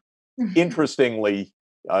 Now, interestingly,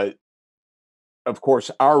 of course,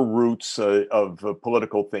 our roots of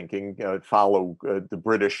political thinking follow the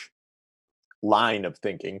British line of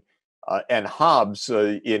thinking. And Hobbes,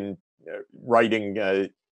 in writing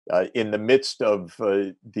in the midst of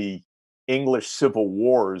the English civil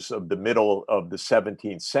wars of the middle of the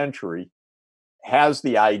 17th century, has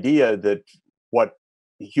the idea that what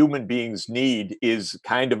human beings need is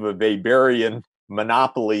kind of a Weberian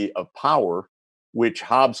monopoly of power, which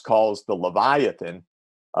Hobbes calls the Leviathan.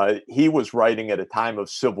 He was writing at a time of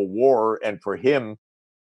civil war, and for him,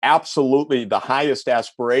 absolutely the highest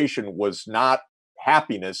aspiration was not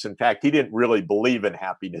happiness. In fact, he didn't really believe in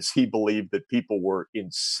happiness. He believed that people were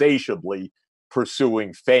insatiably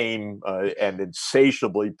pursuing fame and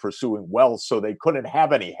insatiably pursuing wealth, so they couldn't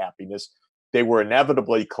have any happiness. They were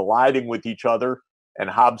inevitably colliding with each other. And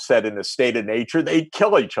Hobbes said, in a state of nature, they'd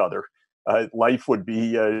kill each other. Life would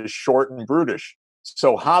be short and brutish.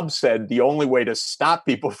 So Hobbes said the only way to stop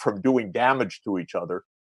people from doing damage to each other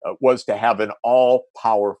was to have an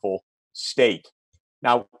all-powerful state.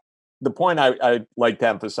 Now, the point I like to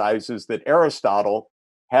emphasize is that Aristotle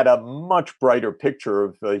had a much brighter picture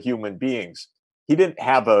of human beings. He didn't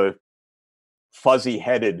have a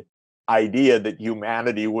fuzzy-headed idea that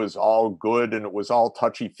humanity was all good and it was all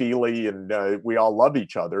touchy-feely and we all love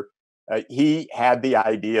each other. He had the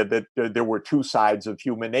idea that there were two sides of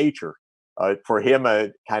human nature. For him, a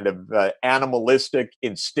kind of animalistic,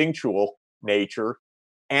 instinctual nature,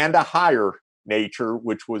 and a higher nature,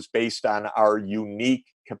 which was based on our unique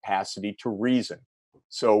capacity to reason.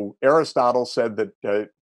 So Aristotle said that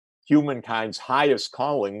humankind's highest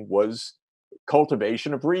calling was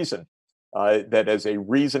cultivation of reason, that as a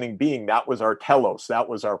reasoning being, that was our telos, that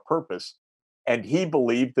was our purpose. And he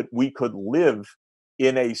believed that we could live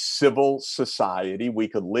in a civil society, we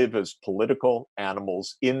could live as political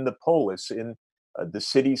animals in the polis, in the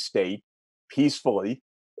city state, peacefully,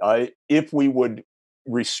 if we would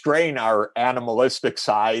restrain our animalistic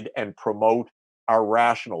side and promote our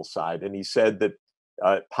rational side. And he said that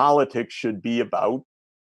politics should be about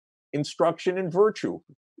instruction in virtue,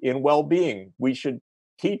 in well-being. We should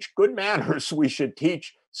teach good manners. We should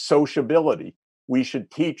teach sociability. We should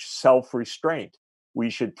teach self-restraint. We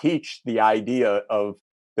should teach the idea of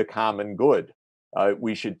the common good.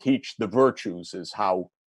 We should teach the virtues, is how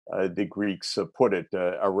the Greeks put it,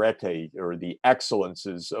 arete, or the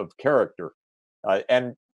excellences of character.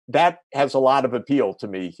 And that has a lot of appeal to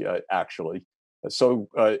me, actually. So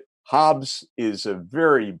Hobbes is a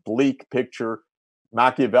very bleak picture.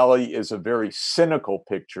 Machiavelli is a very cynical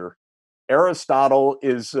picture. Aristotle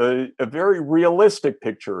is a very realistic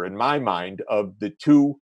picture, in my mind, of the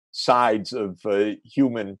two sides of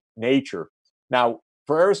human nature. Now,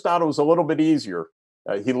 for Aristotle, it was a little bit easier.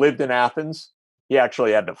 He lived in Athens. He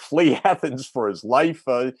actually had to flee Athens for his life.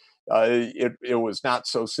 It was not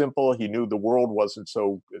so simple. He knew the world wasn't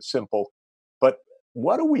so simple. But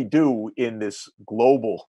what do we do in this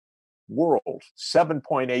global world?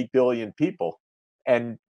 7.8 billion people.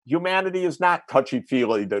 And humanity is not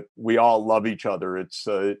touchy-feely that we all love each other.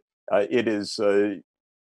 It is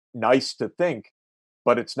nice to think,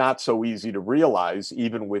 but it's not so easy to realize,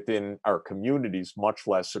 even within our communities, much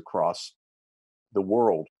less across the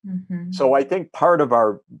world. Mm-hmm. So I think part of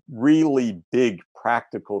our really big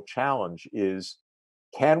practical challenge is,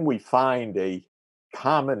 can we find a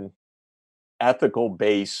common ethical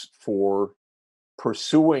base for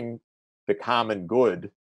pursuing the common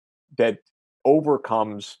good that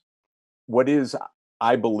overcomes what is,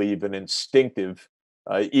 I believe, an instinctive,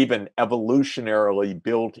 even evolutionarily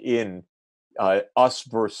built in us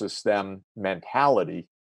versus them mentality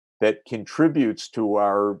that contributes to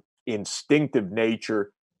our instinctive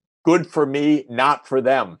nature, good for me, not for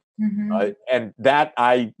them. Mm-hmm. And that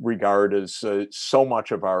I regard as so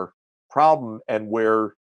much of our problem, and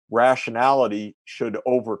where rationality should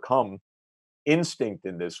overcome instinct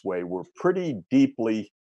in this way. We're pretty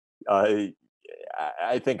deeply, I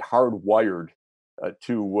think, hardwired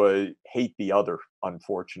to hate the other,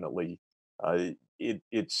 unfortunately.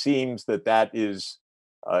 It seems that is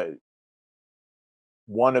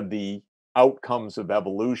one of the outcomes of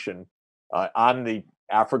evolution on the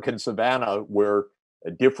African savannah, where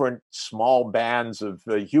different small bands of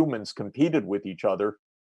humans competed with each other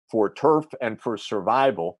for turf and for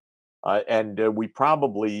survival. And we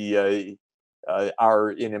probably are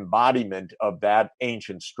an embodiment of that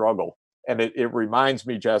ancient struggle. And it reminds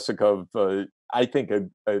me, Jessica, of I think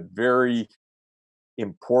a very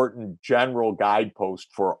important general guidepost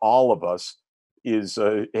for all of us is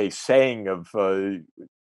a saying of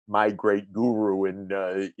my great guru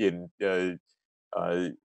in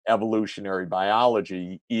evolutionary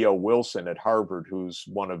biology, E.O. Wilson at Harvard, who's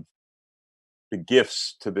one of the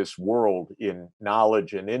gifts to this world in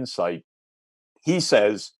knowledge and insight. He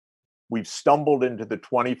says, we've stumbled into the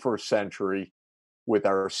 21st century with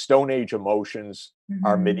our Stone Age emotions,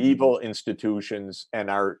 our medieval institutions, and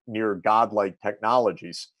our near godlike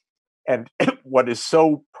technologies. And what is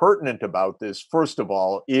so pertinent about this, first of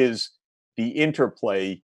all, is the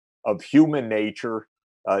interplay of human nature,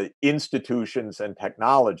 institutions, and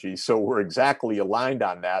technology. So we're exactly aligned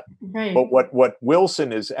on that. Right. But what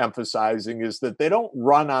Wilson is emphasizing is that they don't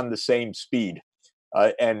run on the same speed.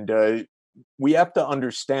 And we have to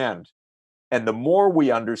understand. And the more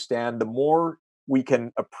we understand, the more we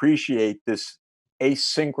can appreciate this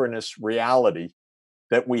asynchronous reality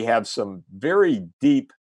that we have some very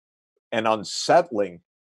deep and unsettling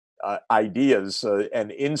ideas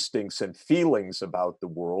and instincts and feelings about the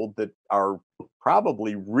world that are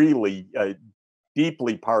probably really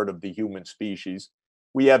deeply part of the human species.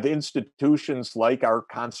 We have institutions like our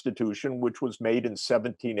Constitution, which was made in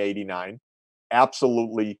 1789,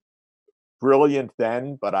 absolutely brilliant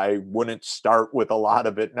then, but I wouldn't start with a lot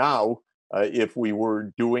of it now. If we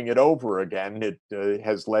were doing it over again, it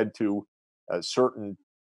has led to certain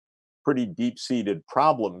pretty deep-seated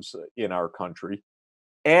problems in our country.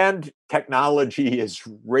 And technology is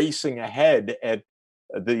racing ahead at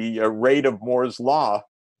the rate of Moore's law,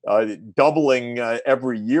 doubling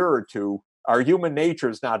every year or two. Our human nature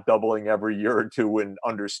is not doubling every year or two in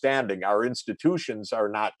understanding. Our institutions are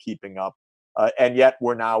not keeping up. And yet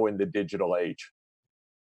we're now in the digital age.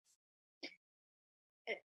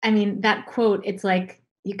 I mean, that quote, it's like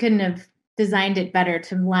you couldn't have designed it better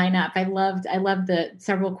to line up. I loved the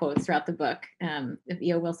several quotes throughout the book of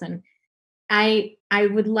E.O. Wilson. I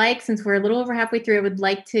would like, since we're a little over halfway through, I would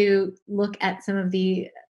like to look at some of the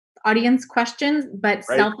audience questions, but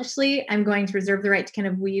Right. selfishly, I'm going to reserve the right to kind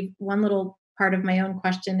of weave one little part of my own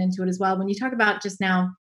question into it as well. When you talk about just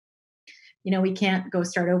now, we can't go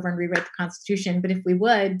start over and rewrite the Constitution, but if we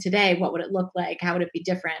would today, what would it look like? How would it be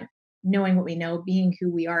different? Knowing what we know, being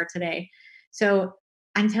who we are today. So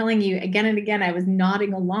I'm telling you again and again, I was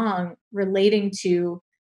nodding along, relating to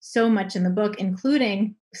so much in the book,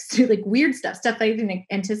 including like weird stuff I didn't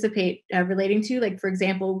anticipate relating to. Like, for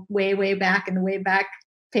example, way back in the way back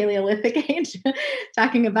Paleolithic age,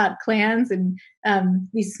 talking about clans and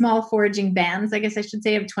these small foraging bands, I guess I should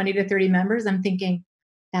say, of 20 to 30 members. I'm thinking,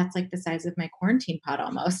 that's like the size of my quarantine pot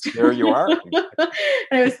almost. There you are.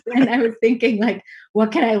 and I was thinking, like,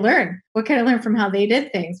 what can I learn? What can I learn from how they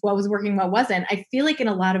did things? What was working, what wasn't? I feel like in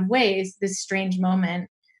a lot of ways, this strange moment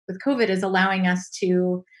with COVID is allowing us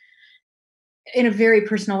to, in a very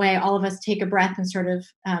personal way, all of us take a breath and sort of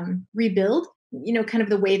rebuild, kind of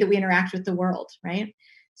the way that we interact with the world, right?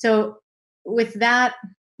 So with that,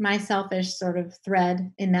 my selfish sort of thread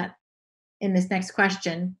in this next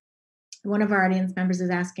question, one of our audience members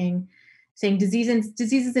is saying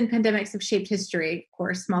diseases and pandemics have shaped history. Of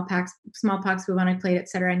course, smallpox, bubonic plague, et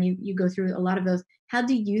cetera. And you go through a lot of those. How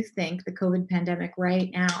do you think the COVID pandemic right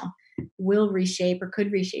now will reshape or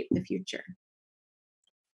could reshape the future?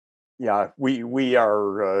 Yeah, we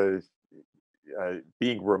are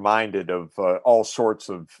being reminded of all sorts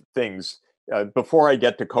of things. Before I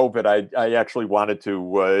get to COVID, I actually wanted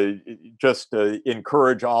to just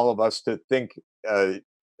encourage all of us to think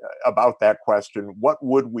about that question. What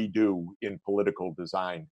would we do in political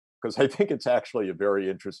design? Because I think it's actually a very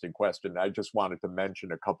interesting question. I just wanted to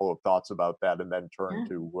mention a couple of thoughts about that and then turn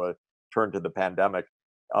to the pandemic.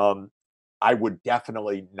 I would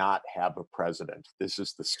definitely not have a president. This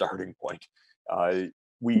is the starting point.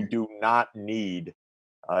 We do not need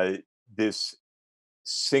this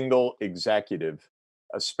single executive,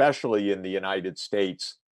 especially in the United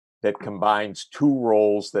States, that combines two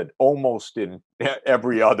roles that almost in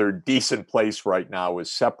every other decent place right now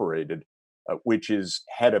is separated, which is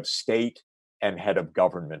head of state and head of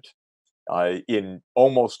government. In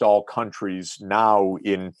almost all countries now,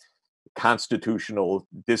 in constitutional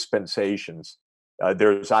dispensations,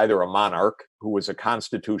 there's either a monarch who is a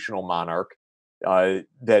constitutional monarch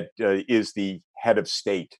that is the head of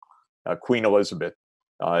state, Queen Elizabeth,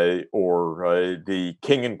 or the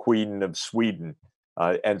King and Queen of Sweden,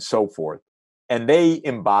 and so forth. And they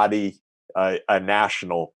embody a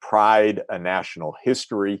national pride, a national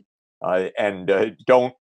history, and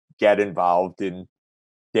don't get involved in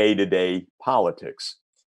day-to-day politics.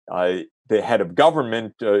 the head of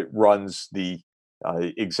government runs the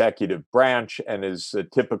executive branch and is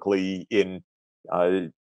typically in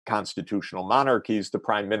constitutional monarchies the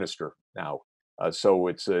prime minister now. So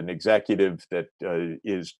it's an executive that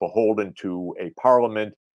is beholden to a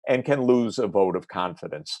parliament and can lose a vote of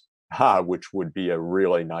confidence, which would be a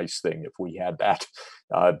really nice thing if we had that,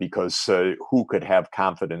 because who could have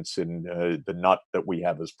confidence in the nut that we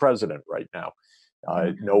have as president right now?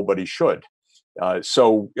 Nobody should.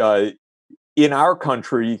 So in our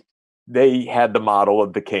country, they had the model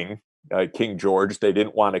of the king, King George. They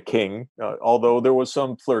didn't want a king, although there was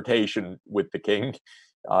some flirtation with the king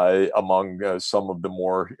among some of the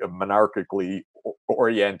more monarchically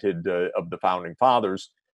oriented of the founding fathers.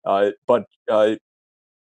 But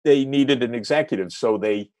they needed an executive, so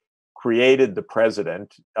they created the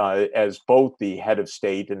president as both the head of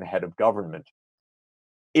state and head of government.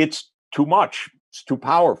 It's too much. It's too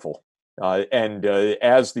powerful. And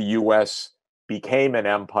as the U.S. became an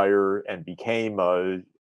empire and became a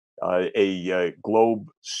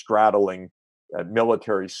globe-straddling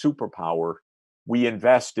military superpower, we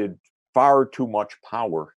invested far too much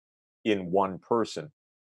power in one person.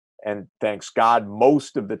 And thanks God,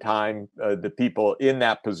 most of the time, the people in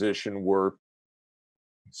that position were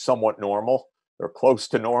somewhat normal or close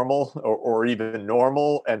to normal or even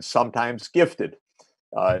normal and sometimes gifted.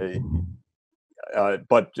 But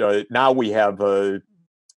now we have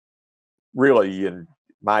really, in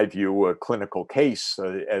my view, a clinical case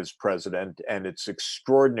as president, and it's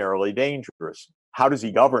extraordinarily dangerous. How does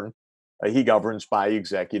he govern? He governs by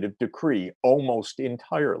executive decree almost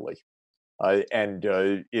entirely. And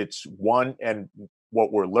it's one, and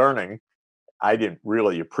what we're learning, I didn't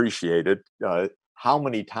really appreciate it, how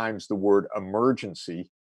many times the word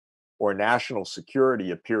emergency or national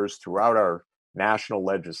security appears throughout our national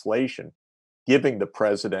legislation, giving the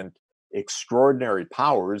president extraordinary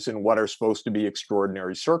powers in what are supposed to be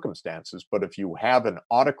extraordinary circumstances. But if you have an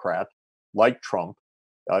autocrat like Trump,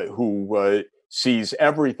 who sees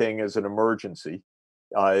everything as an emergency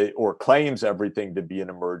or claims everything to be an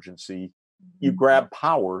emergency, you grab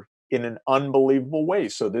power in an unbelievable way.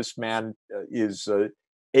 So this man is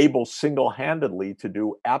able single-handedly to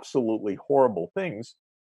do absolutely horrible things.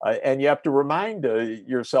 And you have to remind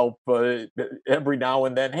yourself every now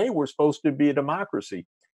and then, hey, we're supposed to be a democracy.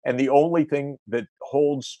 And the only thing that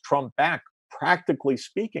holds Trump back, practically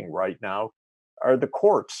speaking, right now, are the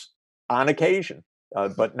courts on occasion,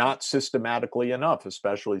 but not systematically enough,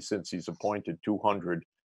 especially since he's appointed 200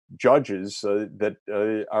 judges that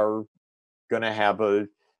are going to have a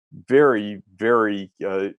very, very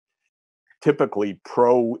typically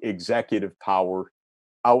pro-executive power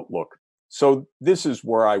outlook. So this is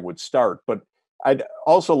where I would start. But I'd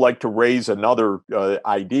also like to raise another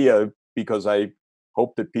idea, because I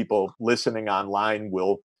hope that people listening online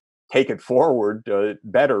will take it forward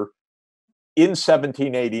better. In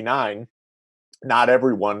 1789, not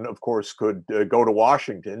everyone, of course, could go to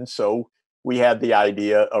Washington. So we had the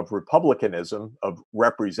idea of republicanism, of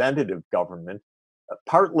representative government,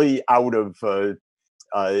 partly out of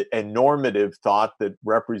a normative thought that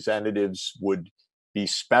representatives would be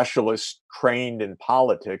specialists trained in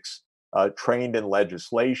politics, trained in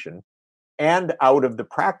legislation, and out of the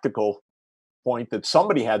practical point that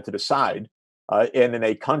somebody had to decide. And in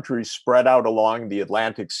a country spread out along the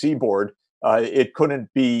Atlantic seaboard, it couldn't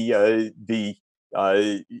be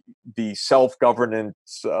the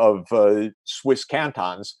self-governance of Swiss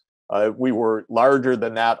cantons. We were larger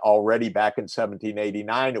than that already back in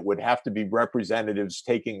 1789. It would have to be representatives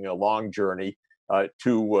taking a long journey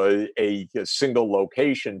to a single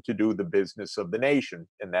location to do the business of the nation,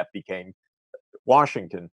 and that became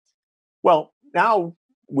Washington. Well, now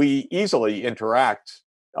we easily interact.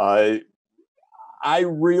 I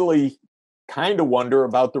really kind of wonder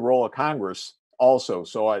about the role of Congress also.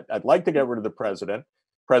 So I'd like to get rid of the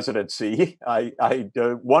presidency. I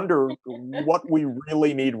wonder what we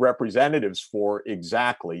really need representatives for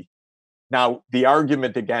exactly. Now, the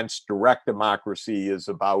argument against direct democracy is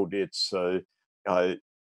about its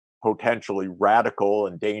potentially radical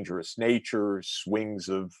and dangerous nature, swings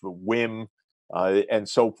of whim, and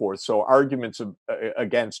so forth. So arguments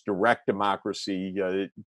against direct democracy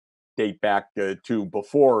date back to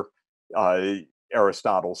before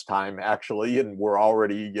Aristotle's time, actually, and were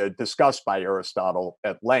already discussed by Aristotle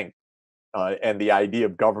at length. And the idea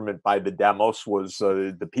of government by the demos was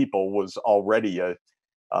the people was already a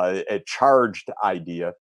charged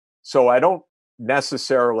idea. So I don't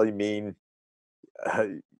necessarily mean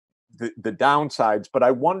the downsides, but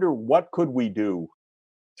I wonder what could we do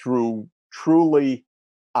through truly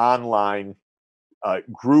online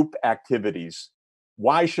group activities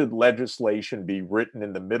why should legislation be written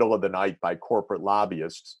in the middle of the night by corporate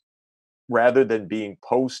lobbyists rather than being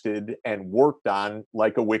posted and worked on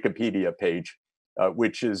like a Wikipedia page,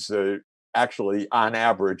 which is actually, on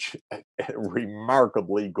average, a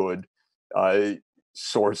remarkably good uh,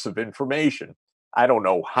 source of information. I don't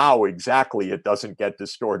know how exactly it doesn't get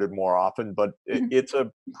distorted more often, but it's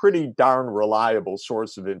a pretty darn reliable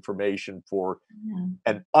source of information for Yeah.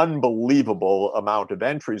 an unbelievable amount of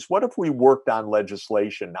entries. What if we worked on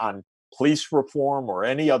legislation on police reform or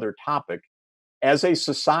any other topic as a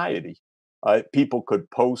society? People could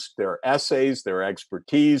post their essays, their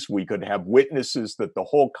expertise. We could have witnesses that the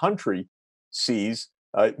whole country sees.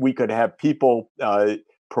 We could have people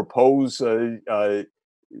propose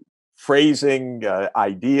phrasing,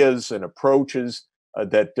 ideas, and approaches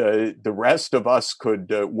that the rest of us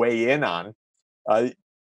could weigh in on. Uh,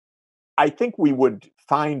 I think we would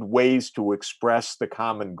find ways to express the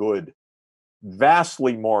common good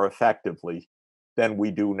vastly more effectively than we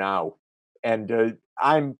do now. And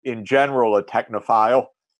I'm, in general, a technophile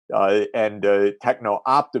and a techno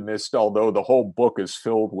optimist, although the whole book is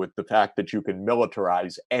filled with the fact that you can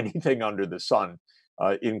militarize anything under the sun,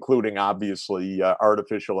 including, obviously,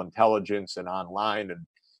 artificial intelligence and online. And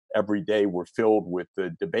every day we're filled with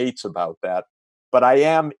debates about that. But I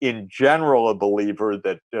am, in general, a believer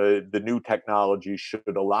that the new technology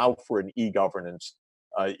should allow for an e-governance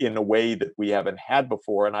in a way that we haven't had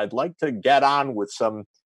before. And I'd like to get on with some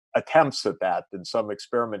attempts at that and some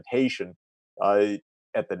experimentation uh,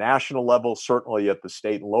 at the national level, certainly at the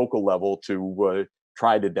state and local level, to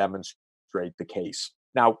try to demonstrate the case.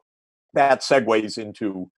 Now, that segues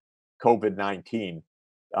into COVID-19.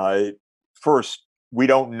 Uh, First, we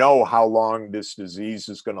don't know how long this disease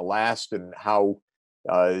is going to last and how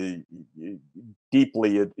uh,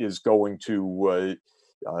 deeply it is going to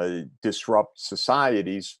disrupt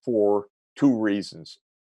societies for two reasons.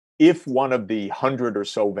 If one of the 100 or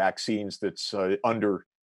so vaccines that's under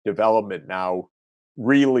development now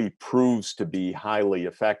really proves to be highly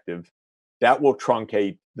effective, that will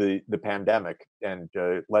truncate the pandemic. And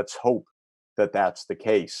let's hope that that's the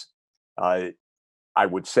case. Uh, I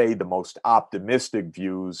would say the most optimistic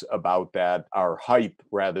views about that are hype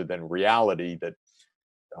rather than reality, that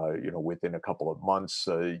within a couple of months,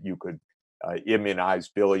 you could immunize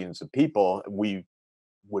billions of people. We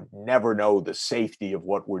would never know the safety of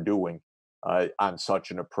what we're doing on such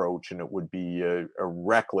an approach, and it would be a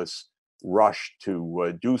reckless rush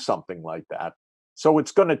to do something like that. So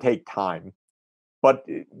it's going to take time. But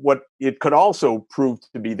what it could also prove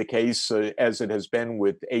to be the case, as it has been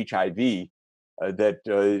with HIV,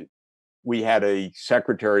 that we had a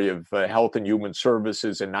Secretary of Health and Human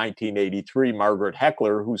Services in 1983, Margaret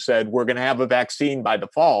Heckler, who said, we're going to have a vaccine by the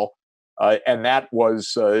fall. And that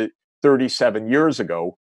was 37 years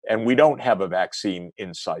ago, and we don't have a vaccine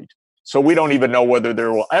in sight. So we don't even know whether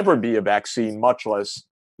there will ever be a vaccine, much less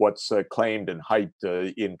what's claimed and hyped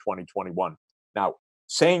in 2021. Now,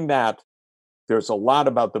 saying that, there's a lot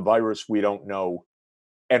about the virus we don't know,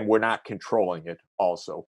 and we're not controlling it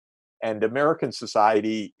also. And American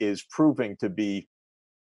society is proving to be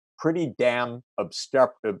pretty damn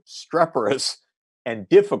obstreperous and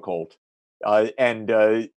difficult.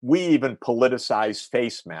 And we even politicize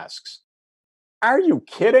face masks. Are you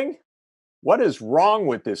kidding? What is wrong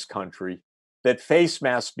with this country that face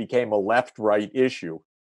masks became a left right issue?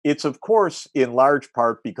 It's, of course, in large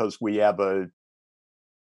part because we have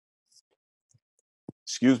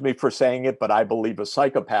excuse me for saying it, but I believe a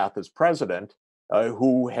psychopath as president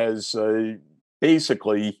who has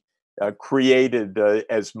basically created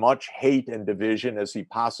as much hate and division as he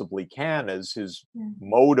possibly can as his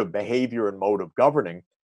mode of behavior and mode of governing.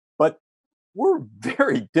 But we're a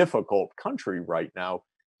very difficult country right now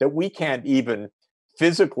that we can't even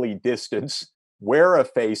physically distance, wear a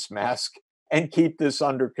face mask, and keep this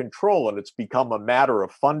under control. And it's become a matter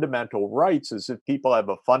of fundamental rights, as if people have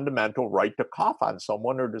a fundamental right to cough on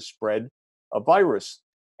someone or to spread a virus.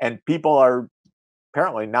 And people are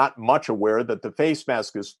apparently not much aware that the face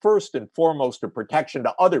mask is first and foremost a protection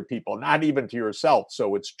to other people, not even to yourself.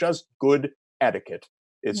 So it's just good etiquette.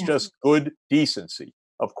 It's just good decency.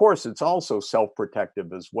 Of course, it's also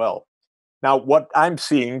self-protective as well. Now, what I'm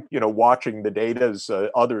seeing, watching the data as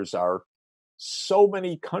others are, so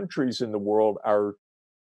many countries in the world are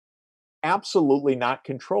absolutely not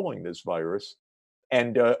controlling this virus.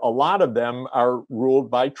 And a lot of them are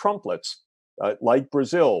ruled by Trumplets, like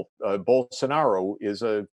Brazil. Bolsonaro is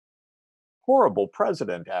a horrible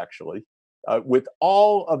president, actually, with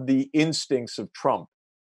all of the instincts of Trump: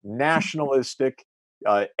 nationalistic,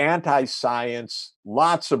 anti science,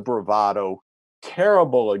 lots of bravado,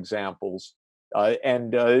 terrible examples.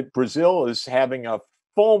 And Brazil is having a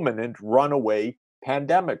fulminant runaway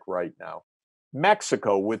pandemic right now.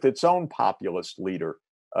 Mexico, with its own populist leader,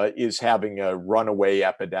 is having a runaway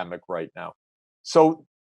epidemic right now. So,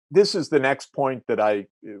 this is the next point that I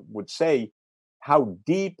would say how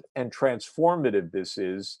deep and transformative this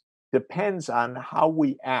is depends on how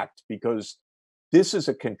we act, because this is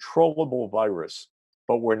a controllable virus,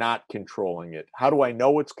 but we're not controlling it. How do I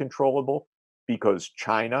know it's controllable? Because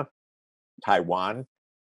China, Taiwan,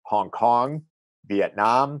 Hong Kong,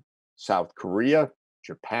 Vietnam, South Korea,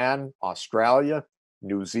 Japan, Australia,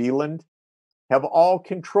 New Zealand have all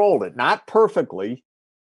controlled it. Not perfectly,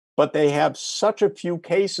 but they have such a few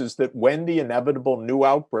cases that when the inevitable new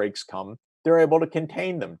outbreaks come, they're able to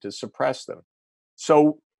contain them, to suppress them.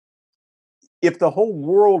 So if the whole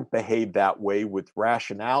world behaved that way, with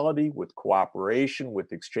rationality, with cooperation,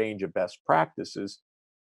 with exchange of best practices,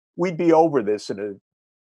 we'd be over this in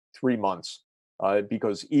 3 months,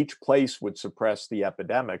 because each place would suppress the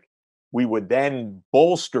epidemic. We would then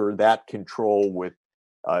bolster that control with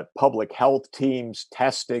public health teams,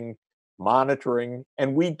 testing, monitoring,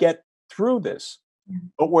 and we get through this.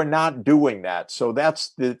 But we're not doing that. So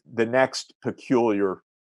that's the next peculiar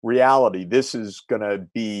reality. This is going to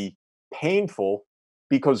be painful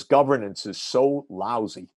because governance is so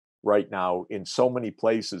lousy right now in so many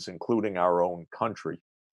places, including our own country.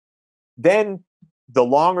 Then the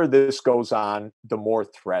longer this goes on, the more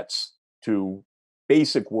threats to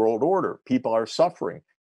basic world order. People are suffering.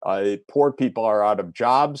 Poor people are out of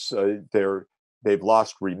jobs. They've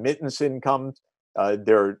lost remittance income.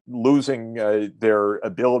 They're losing their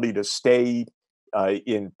ability to stay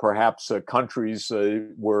in perhaps countries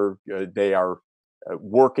where they are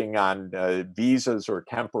working on visas or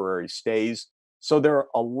temporary stays. So there are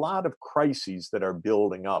a lot of crises that are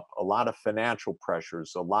building up, a lot of financial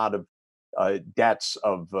pressures, a lot of debts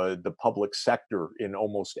of the public sector in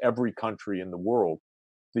almost every country in the world.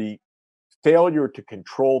 The failure to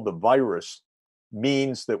control the virus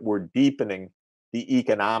means that we're deepening the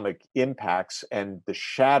economic impacts and the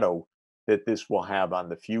shadow that this will have on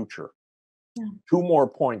the future. Yeah. Two more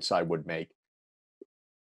points I would make.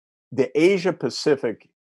 The Asia Pacific,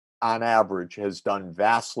 on average, has done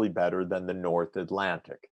vastly better than the North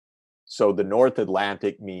Atlantic. So the North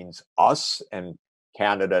Atlantic means us and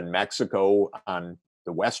Canada and Mexico on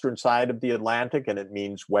the western side of the Atlantic, and it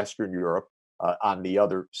means Western Europe on the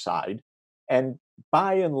other side. And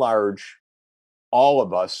by and large, all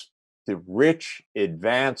of us, the rich,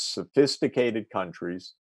 advanced, sophisticated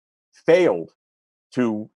countries, failed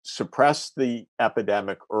to suppress the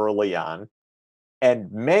epidemic early on.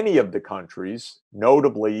 And many of the countries,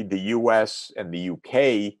 notably the US and the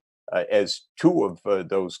UK, as two of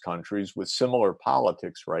those countries with similar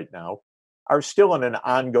politics right now, are still in an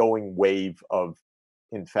ongoing wave of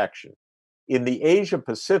infection. In the Asia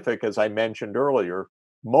Pacific, as I mentioned earlier,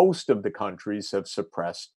 most of the countries have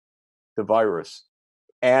suppressed the virus.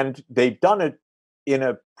 And they've done it in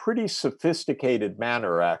a pretty sophisticated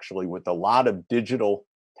manner, actually, with a lot of digital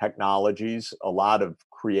technologies, a lot of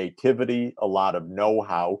creativity, a lot of know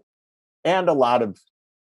how, and a lot of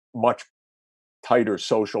much tighter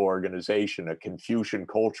social organization, a Confucian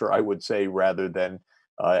culture, I would say, rather than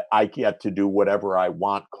I get to do whatever I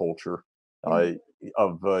want culture uh,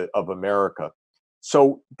 of America.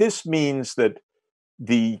 So this means that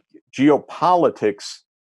the geopolitics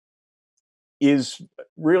is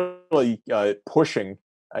really pushing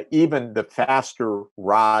even the faster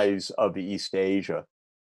rise of East Asia.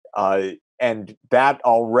 And that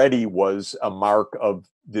already was a mark of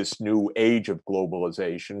this new age of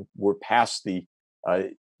globalization. We're past uh,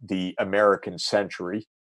 the American century.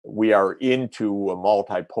 We are into a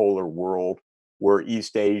multipolar world where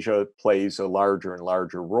East Asia plays a larger and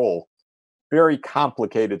larger role. Very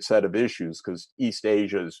complicated set of issues because East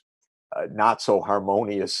Asia is not so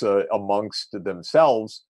harmonious amongst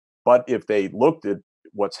themselves. But if they looked at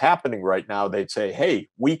what's happening right now, they'd say, hey,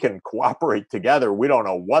 we can cooperate together. We don't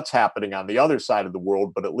know what's happening on the other side of the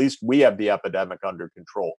world, but at least we have the epidemic under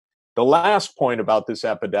control. The last point about this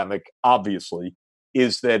epidemic, obviously,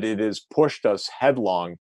 is that it has pushed us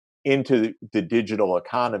headlong into the digital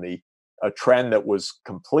economy, a trend that was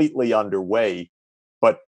completely underway,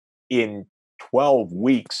 but in 12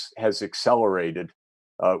 weeks has accelerated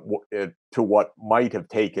to what might have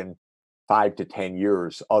taken 5 to 10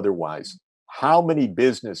 years otherwise. How many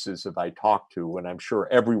businesses have I talked to, and I'm sure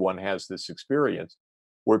everyone has this experience,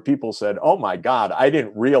 where people said, oh my God, I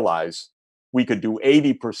didn't realize we could do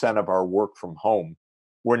 80% of our work from home.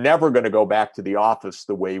 We're never going to go back to the office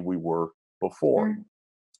the way we were before.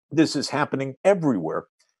 This is happening everywhere.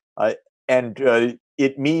 And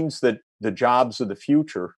it means that the jobs of the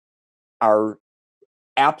future are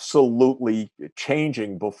absolutely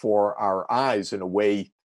changing before our eyes in a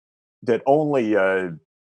way that only a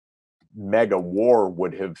mega war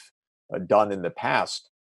would have done in the past.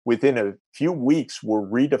 Within a few weeks, we're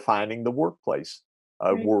redefining the workplace.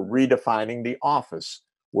 Right. We're redefining the office.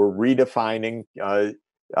 We're redefining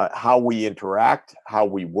how we interact, how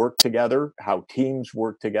we work together, how teams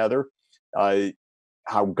work together, uh,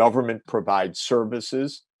 how government provides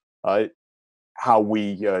services, uh, how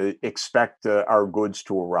we expect our goods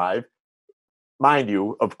to arrive. Mind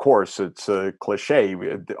you, of course, it's a cliche.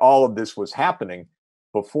 All of this was happening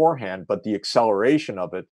beforehand, but the acceleration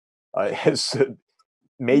of it has Yeah.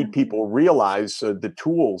 made people realize the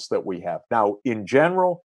tools that we have. Now, in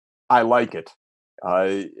general, I like it.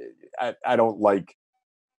 Uh, I don't like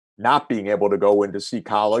not being able to go in to see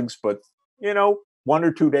colleagues, but 1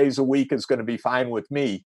 or 2 days a week is going to be fine with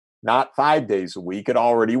me. Not 5 days a week. It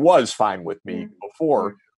already was fine with Yeah. me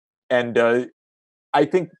before. And I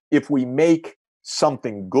think if we make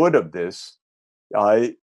something good of this, uh,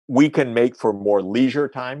 we can make for more leisure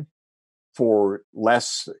time, for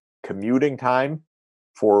less commuting time,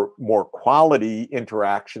 for more quality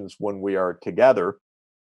interactions when we are together.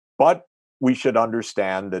 But we should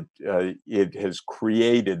understand that it has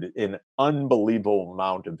created an unbelievable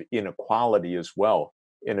amount of inequality as well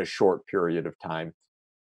in a short period of time.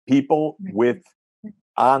 People Right. with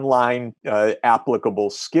online applicable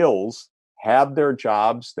skills have their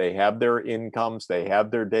jobs, they have their incomes, they have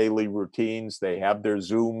their daily routines, they have their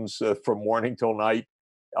Zooms from morning till night.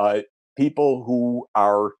 Uh, People who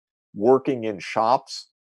are working in shops,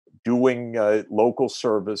 doing local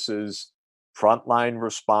services, frontline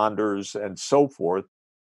responders, and so forth,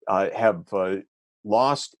 have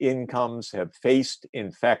lost incomes, have faced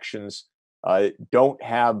infections, don't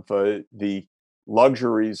have the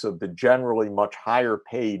luxuries of the generally much higher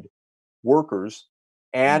paid workers,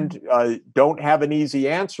 Mm. and don't have an easy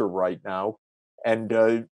answer right now. And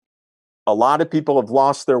a lot of people have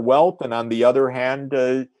lost their wealth. And on the other hand,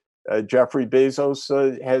 Jeffrey Bezos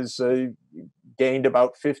has gained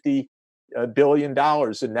about $50 billion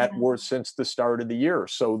in net Yeah. worth since the start of the year.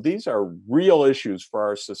 So these are real issues for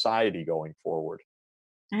our society going forward.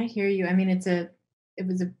 I hear you. I mean, it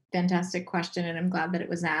was a fantastic question, and I'm glad that it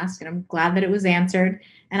was asked, and I'm glad that it was answered.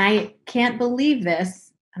 And I can't believe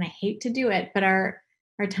this, and I hate to do it, but our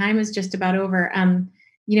time is just about over.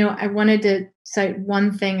 I wanted to cite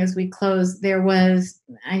one thing as we close. There was,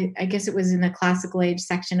 I guess it was in the classical age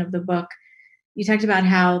section of the book. You talked about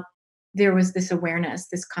how there was this awareness,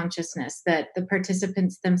 this consciousness that the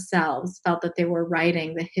participants themselves felt that they were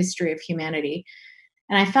writing the history of humanity,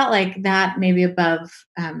 and I felt like that maybe above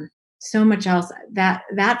so much else,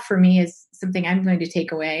 that for me is something I'm going to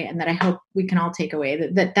take away, and that I hope we can all take away,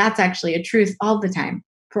 that's actually a truth all the time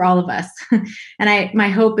for all of us. And my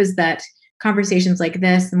hope is that conversations like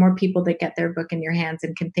this, the more people that get their book in your hands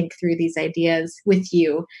and can think through these ideas with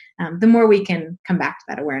you, the more we can come back to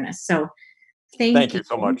that awareness. So thank Thank you. you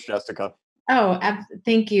so much, Jessica. Oh,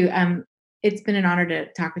 thank you. It's been an honor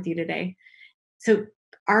to talk with you today. So,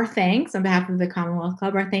 our thanks on behalf of the Commonwealth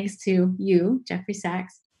Club, our thanks to you, Jeffrey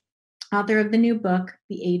Sachs, author of the new book,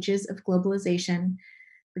 The Ages of Globalization,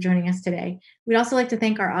 for joining us today. We'd also like to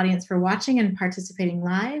thank our audience for watching and participating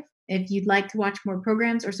live. If you'd like to watch more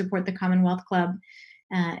programs or support the Commonwealth Club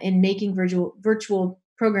in making virtual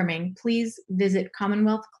programming, please visit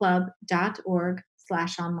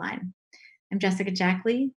commonwealthclub.org/online. I'm Jessica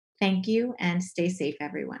Jackley. Thank you, and stay safe,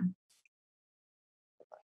 everyone.